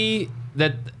you see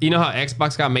that? You know how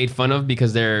Xbox got made fun of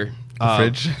because their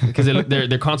fridge, because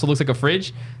their console looks like a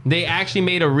fridge. They actually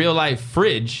made a real life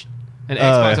fridge. An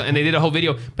Xbox, and they did a whole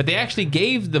video, but they actually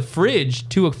gave the fridge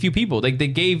to a few people. Like they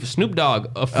gave Snoop Dogg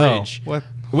a fridge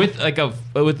with like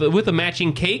with a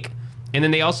matching cake, and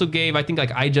then they also gave I think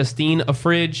like iJustine a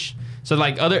fridge. So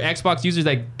like other Xbox users,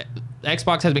 like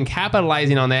Xbox has been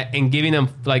capitalizing on that and giving them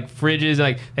like fridges.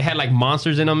 Like they had like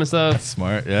monsters in them and stuff. That's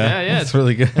smart. Yeah, it's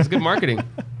really good. It's good marketing.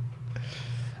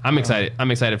 I'm excited.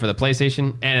 I'm excited for the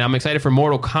PlayStation, and I'm excited for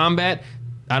Mortal Kombat.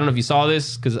 I don't know if you saw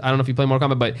this because I don't know if you play Mortal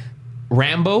Kombat, but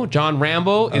John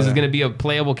Rambo is going to be a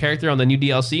playable character on the new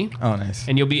DLC. Oh, nice.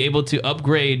 And you'll be able to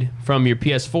upgrade from your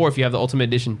PS4 if you have the Ultimate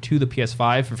Edition to the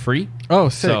PS5 for free. Oh,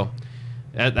 sick. So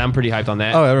I'm pretty hyped on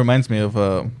that. Oh, that reminds me of,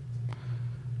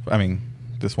 I mean,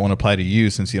 this won't apply to you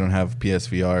since you don't have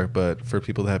PSVR, but for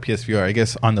people that have PSVR, I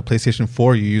guess on the PlayStation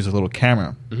 4, you use a little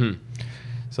camera. Mm-hmm.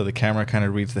 So the camera kind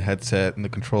of reads the headset and the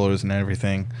controllers and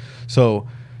everything. So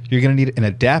you're going to need an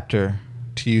adapter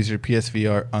to use your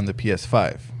PSVR on the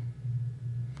PS5.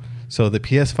 So the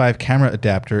PS5 camera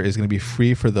adapter is going to be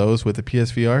free for those with the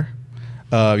PSVR.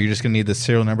 You're just going to need the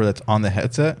serial number that's on the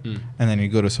headset, and then you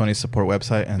go to Sony's support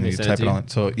website and then you type it on.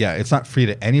 So yeah, it's not free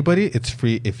to anybody. It's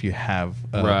free if you have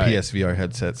a PSVR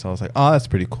headset. So I was like, oh, that's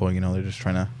pretty cool. You know, they're just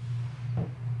trying to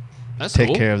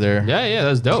take care of their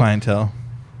that's dope. clientele.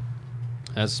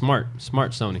 That's smart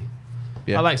Sony.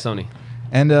 Yeah. I like Sony.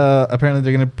 And apparently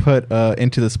they're going to put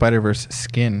Into the Spider-Verse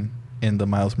skin in the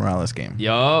Miles Morales game.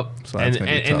 Yup. So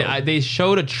and they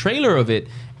showed a trailer of it,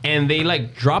 and they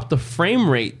like dropped the frame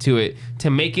rate to it to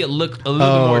make it look a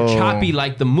little bit more choppy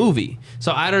like the movie.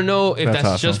 So I don't know if that's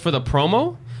awesome. Just for the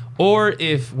promo, or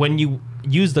if when you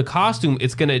use the costume,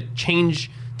 it's going to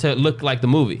change to look like the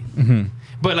movie. Mm-hmm.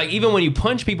 But like even when you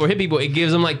punch people or hit people, it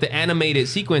gives them like the animated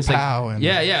sequence. Like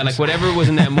like whatever was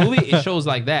in that movie, it shows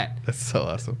like that. That's so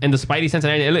awesome. And the Spidey sense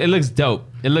and everything, it looks dope.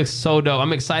 It looks so dope.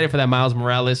 I'm excited for that Miles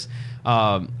Morales.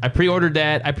 I pre-ordered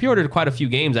that. I pre-ordered quite a few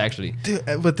games actually. Dude,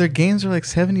 but their games are like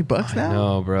 $70 now.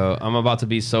 No, bro. I'm about to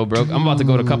be so broke. Dude. I'm about to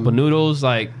go to Cup of Noodles.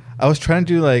 Like I was trying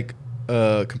to do like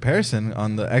a comparison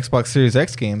on the Xbox Series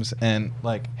X games, and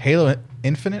like Halo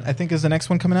Infinite, I think is the next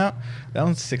one coming out. That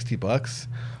one's $60.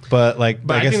 But I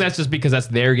think that's just because that's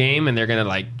their game and they're gonna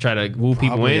like try to woo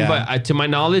people in. Yeah. But to my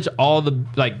knowledge, all the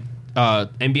like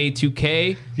NBA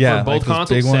 2K for both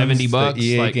consoles, $70. The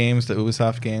EA games, the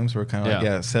Ubisoft games were kind of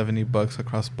 $70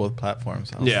 across both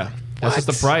platforms. That's just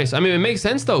the price. I mean, it makes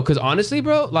sense though, because honestly,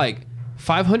 bro, like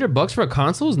 $500 for a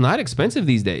console is not expensive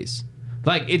these days.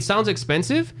 Like it sounds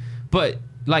expensive, but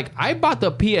like I bought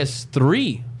the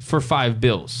PS3 for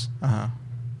 $5.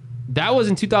 That was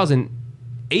in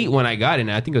 2008 when I got it,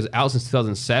 and I think it was out since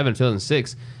 2007,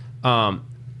 2006.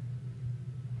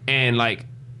 And like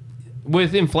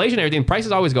with inflation and everything,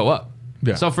 prices always go up.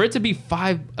 Yeah. So for it to be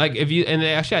I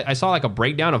saw like a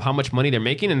breakdown of how much money they're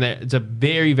making, and it's a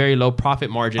very, very low profit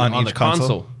margin on the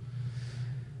console.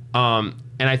 And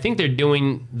I think they're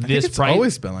doing this price. It's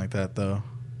always been like that though.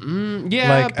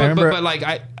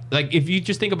 But if you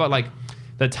just think about like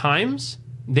the times,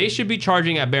 they should be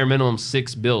charging at bare minimum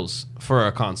 $6 for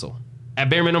a console. At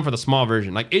bare minimum for the small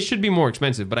version. Like it should be more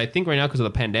expensive, but I think right now because of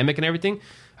the pandemic and everything,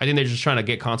 I think they're just trying to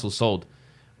get consoles sold.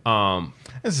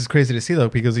 This is crazy to see though,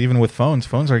 because even with phones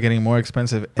are getting more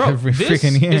expensive every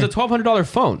freaking year. This is a $1,200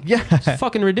 phone. Yeah, it's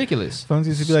fucking ridiculous. Phones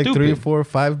used to be like $3,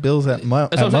 $4, $5 at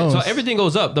most. So everything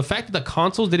goes up. The fact that the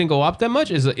consoles didn't go up that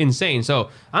much is insane. So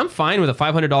I'm fine with a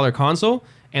 $500 console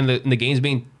and the games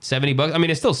being $70. I mean,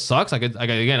 it still sucks. Again,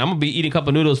 I'm gonna be eating a cup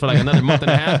of noodles for like another month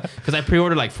and a half because I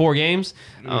pre-ordered like 4 games.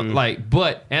 And I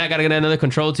gotta get another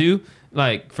control too,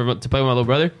 like to play with my little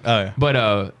brother. Oh yeah.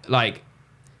 But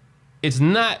it's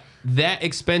not that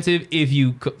expensive if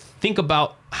you think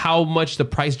about how much the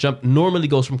price jump normally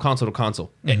goes from console to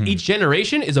console. Mm-hmm. Each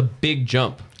generation is a big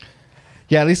jump.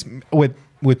 Yeah, at least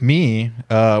with me,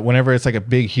 whenever it's like a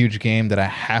big, huge game that I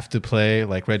have to play,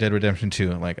 like Red Dead Redemption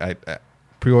 2, like I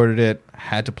pre-ordered it,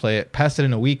 had to play it, passed it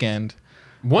in a weekend.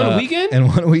 One weekend? In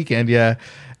one weekend, yeah.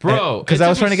 Bro. Because I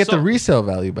was trying to get the resale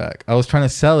value back. I was trying to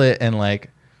sell it and like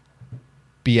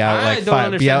be out like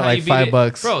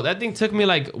 $5. Bro, that thing took me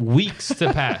like weeks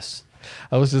to pass.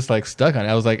 I was just like stuck on it.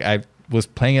 I was like, I was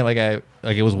playing it like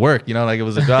it was work, you know, like it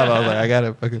was a job. I was like, I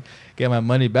gotta fucking get my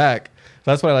money back.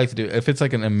 So that's what I like to do. If it's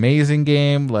like an amazing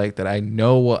game, like that I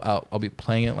know I'll be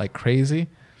playing it like crazy,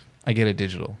 I get it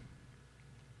digital.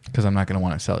 because I'm not going to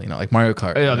want to sell, like Mario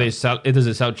Kart. Does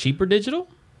it sell cheaper digital?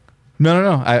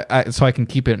 No. I so I can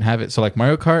keep it and have it. So like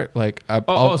Mario Kart, like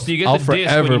so you get the disc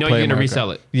when you know you're going to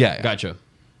resell it. Yeah. Gotcha.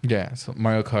 Yeah. So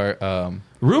Mario Kart.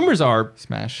 Rumors are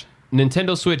Smash.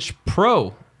 Nintendo Switch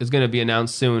Pro is going to be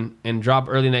announced soon and drop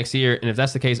early next year. And if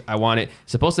that's the case, I want it.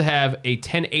 It's supposed to have a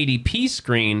 1080p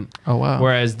screen. Oh, wow.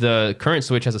 Whereas the current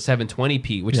Switch has a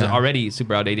 720p, which is already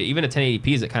super outdated. Even a 1080p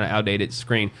is a kind of outdated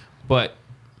screen. But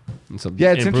it's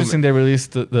interesting they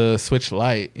released the Switch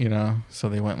Lite, so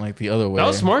they went like the other way. That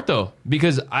was smart, though,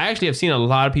 because I actually have seen a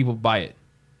lot of people buy it.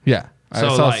 Yeah. So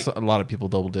I saw a lot of people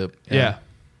double dip. Yeah.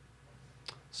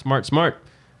 Smart.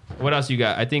 What else you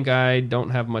got? I think I don't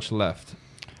have much left.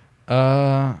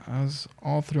 I was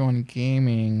all through on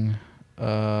gaming.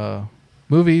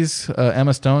 Movies,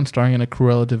 Emma Stone starring in a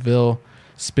Cruella de Vil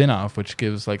spin-off, which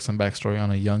gives like some backstory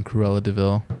on a young Cruella de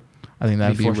Vil. I think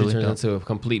that'd be really Before she turns into a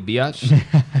complete biatch.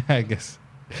 I guess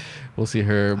we'll see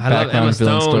her background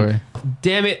villain story.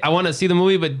 Damn it, I want to see the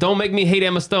movie, but don't make me hate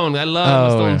Emma Stone. I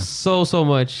love Emma Stone so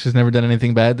much. She's never done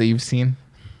anything bad that you've seen?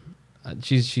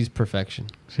 She's perfection.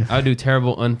 I would do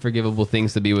terrible, unforgivable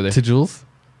things to be with her. To Jules?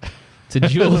 To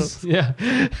Jules, yeah.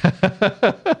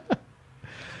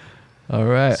 All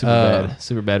right.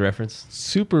 Super bad reference.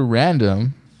 Super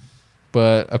random,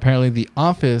 but apparently The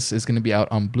Office is going to be out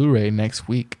on Blu-ray next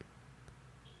week.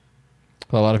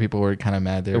 A lot of people were kind of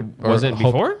mad there. Was it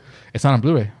before? It's not on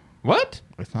Blu-ray. What?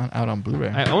 It's not out on Blu-ray.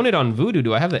 I own it on Vudu.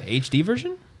 Do I have the HD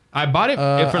version? I bought it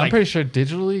for I'm pretty sure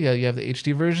digitally, you have the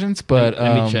HD versions, but...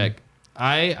 Let me check.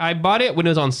 I bought it when it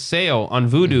was on sale on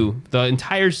Vudu. The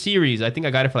entire series. I think I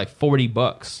got it for like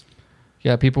 $40.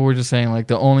 Yeah, people were just saying like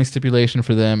the only stipulation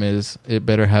for them is it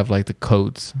better have like the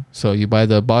codes. So you buy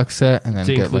the box set and then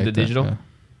to get include like the digital. Let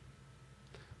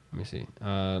me see.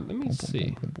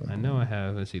 I know I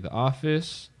have. Let's see. The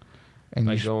Office. And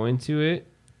if I go into it,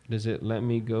 does it let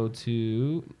me go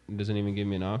to? It doesn't even give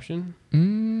me an option.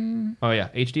 Oh yeah,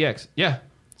 HDX. Yeah.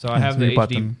 So I have the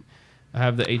HD. I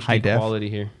have the HD quality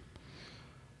here.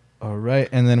 All right,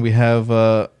 and then we have.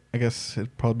 I guess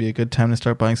it'd probably be a good time to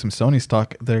start buying some Sony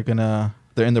stock. They're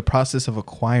in the process of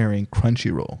acquiring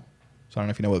Crunchyroll. So I don't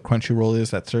know if you know what Crunchyroll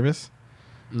is. That service.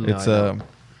 No,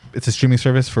 it's a streaming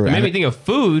service for. It made me think of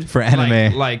food for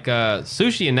anime, like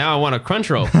sushi, and now I want a crunch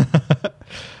roll.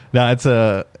 No, it's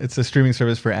a streaming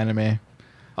service for anime.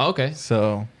 Okay,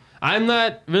 so I'm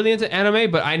not really into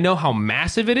anime, but I know how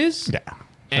massive it is. Yeah,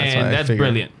 that's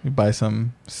brilliant. You buy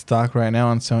some stock right now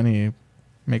on Sony, you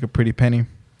make a pretty penny.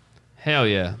 Hell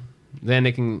yeah! Then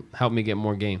they can help me get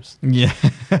more games. Yeah,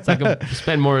 so I can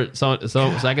spend more. So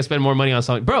I can spend more money on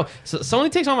Sony. Bro,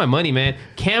 Sony takes all my money, man.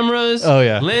 Cameras,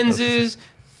 lenses,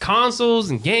 consoles,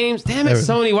 and games. Damn it,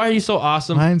 Sony! Why are you so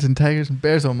awesome? Lions and tigers and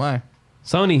bears, oh my!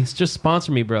 Sony, just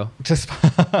sponsor me, bro. Just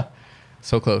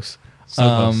so close.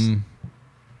 And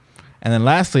then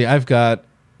lastly, I've got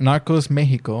Narcos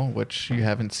Mexico, which you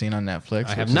haven't seen on Netflix.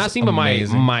 I have not seen, but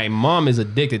my mom is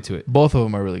addicted to it. Both of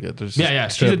them are really good. There's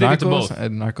she's addicted to both.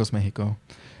 And Narcos Mexico.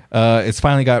 It's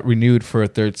finally got renewed for a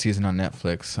third season on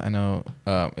Netflix. I know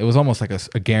it was almost like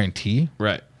a guarantee.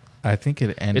 Right. I think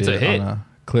it ended on a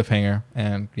cliffhanger.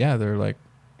 And yeah, they're like,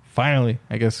 finally,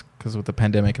 I guess, because with the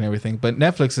pandemic and everything. But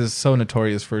Netflix is so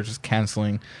notorious for just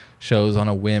canceling shows on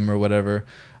a whim or whatever.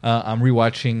 I'm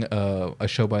rewatching a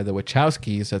show by the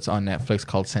Wachowskis that's on Netflix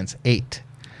called Sense8.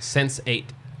 Sense8.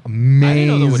 Amazing I didn't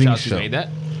know the Wachowskis show. Made that.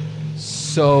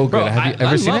 So good. Bro, Have you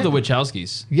ever seen it? I love the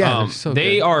Wachowskis. Yeah,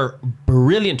 they are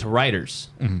brilliant writers.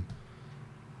 Mm-hmm.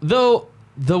 Though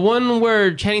the one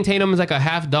where Channing Tatum is like a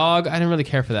half dog, I didn't really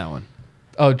care for that one.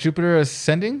 Oh, Jupiter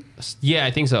Ascending? Yeah,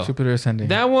 I think so. Jupiter Ascending.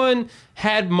 That one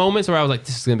had moments where I was like,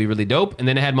 this is going to be really dope. And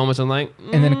then it had moments I'm like...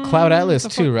 And then Cloud Atlas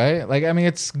too, right? Like, I mean,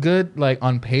 it's good, like,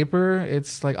 on paper.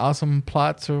 It's, like, awesome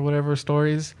plots or whatever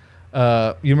stories. You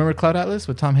remember Cloud Atlas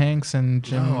with Tom Hanks and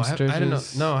Jim Sturgis? I don't know.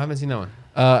 No, I haven't seen that one.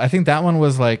 I think that one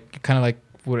was, like, kind of like...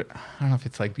 I don't know if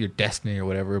it's, like, your destiny or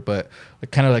whatever, but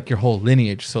like, kind of like your whole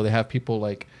lineage. So they have people,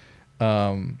 like...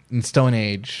 in Stone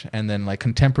Age and then like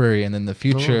contemporary and then the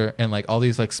future and like all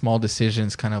these like small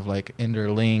decisions kind of like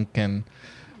interlink and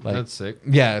like that's sick.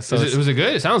 Yeah, so was it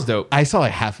good? It sounds dope. I saw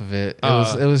like half of it.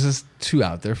 It was just too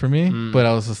out there for me, but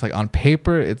I was just like on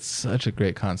paper it's such a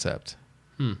great concept.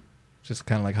 Just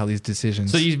kind of like how these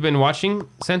decisions. So you've been watching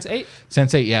Sense8?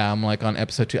 Sense8, yeah, I'm like on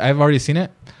episode 2. I've already seen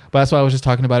it. But that's why I was just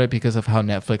talking about it because of how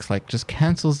Netflix like just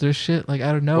cancels their shit like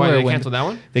out of nowhere. Why they canceled that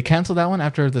one? They canceled that one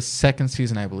after the second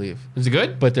season, I believe. Was it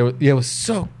good? But it was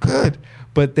so good.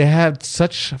 But they had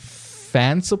such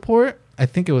fan support. I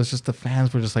think it was just the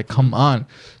fans were just like, come on.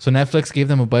 So Netflix gave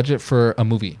them a budget for a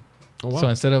movie. Oh, wow. So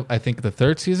instead of, I think, the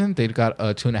third season, they got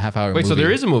a 2.5 hour movie. Wait, so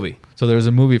there is a movie? So there was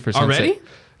a movie for Sunset. Already?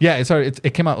 Yeah,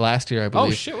 it came out last year, I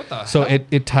believe. Oh shit! What the? So hell?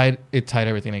 it tied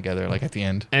everything together, like at the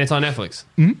end. And it's on Netflix.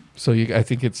 Mm-hmm. So I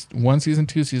think it's 1 season,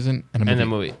 2 season, and a movie. And a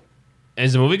movie.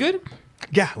 Is the movie good?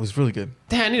 Yeah, it was really good.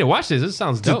 Damn, I need to watch this. This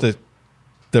sounds dope.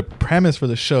 The premise for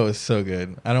the show is so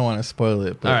good. I don't want to spoil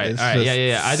it, but all right,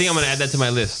 yeah. I think I'm gonna add that to my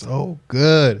list. So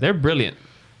good. They're brilliant.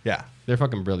 Yeah, they're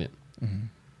fucking brilliant. Mm-hmm.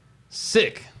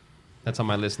 Sick. That's on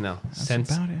my list now.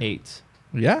 Sense 8.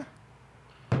 Yeah.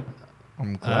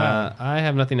 I'm glad. I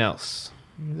have nothing else.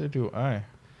 Neither do I.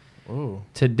 Oh.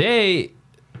 Today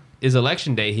is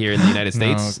election day here in the United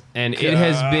States, and it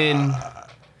has been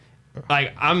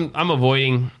like I'm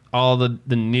avoiding all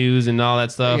the news and all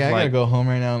that stuff. Yeah, I gotta go home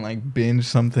right now and like binge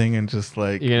something and just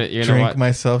like drink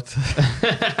myself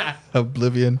to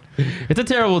oblivion. It's a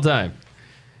terrible time.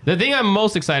 The thing I was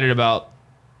most excited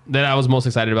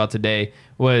about today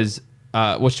was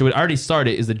which would already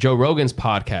started is the Joe Rogan's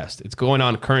podcast. It's going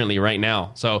on currently right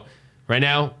now. So right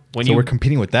now, we're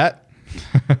competing with that.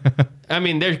 I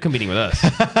mean, they're competing with us.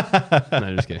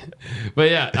 No, just kidding.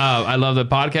 But yeah, I love the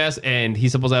podcast, and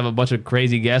he's supposed to have a bunch of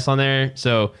crazy guests on there.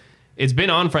 So it's been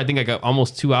on for I think like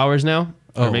almost 2 hours now,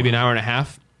 or maybe an hour and a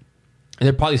half. And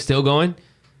they're probably still going.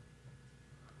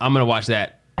 I'm gonna watch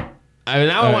that.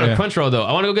 I want a crunch roll though.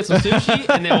 I want to go get some sushi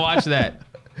and then watch that.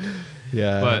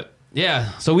 Yeah. But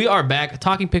yeah, so we are back.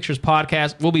 Talking Pictures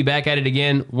Podcast. We'll be back at it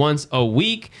again once a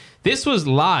week. This was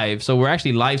live, so we're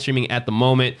actually live streaming at the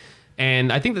moment.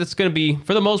 And I think that's going to be,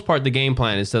 for the most part, the game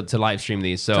plan is to live stream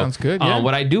these. So sounds good. Yeah.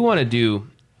 What I do want to do,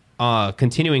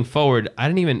 continuing forward, I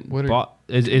didn't even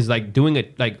is like doing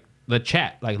the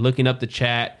chat, like looking up the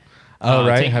chat. Oh,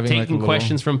 right. Taking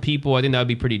questions from people. I think that would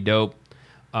be pretty dope.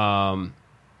 I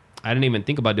didn't even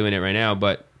think about doing it right now,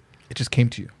 but it just came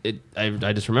to you.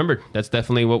 I just remembered. That's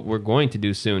definitely what we're going to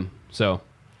do soon. So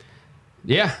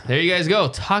yeah, there you guys go.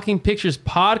 Talking Pictures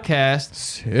Podcast.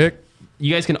 Sick.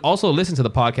 You guys can also listen to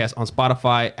the podcast on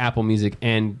Spotify, Apple Music,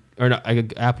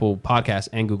 Apple Podcasts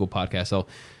and Google Podcasts. So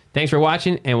thanks for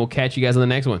watching, and we'll catch you guys on the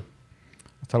next one.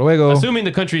 Hasta luego. Assuming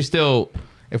the country's still...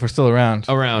 If we're still around.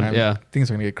 Yeah.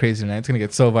 Things are going to get crazy tonight. It's going to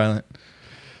get so violent.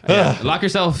 Yeah. Lock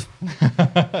yourself.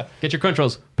 Get your crunch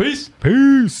rolls. Peace.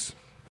 Peace.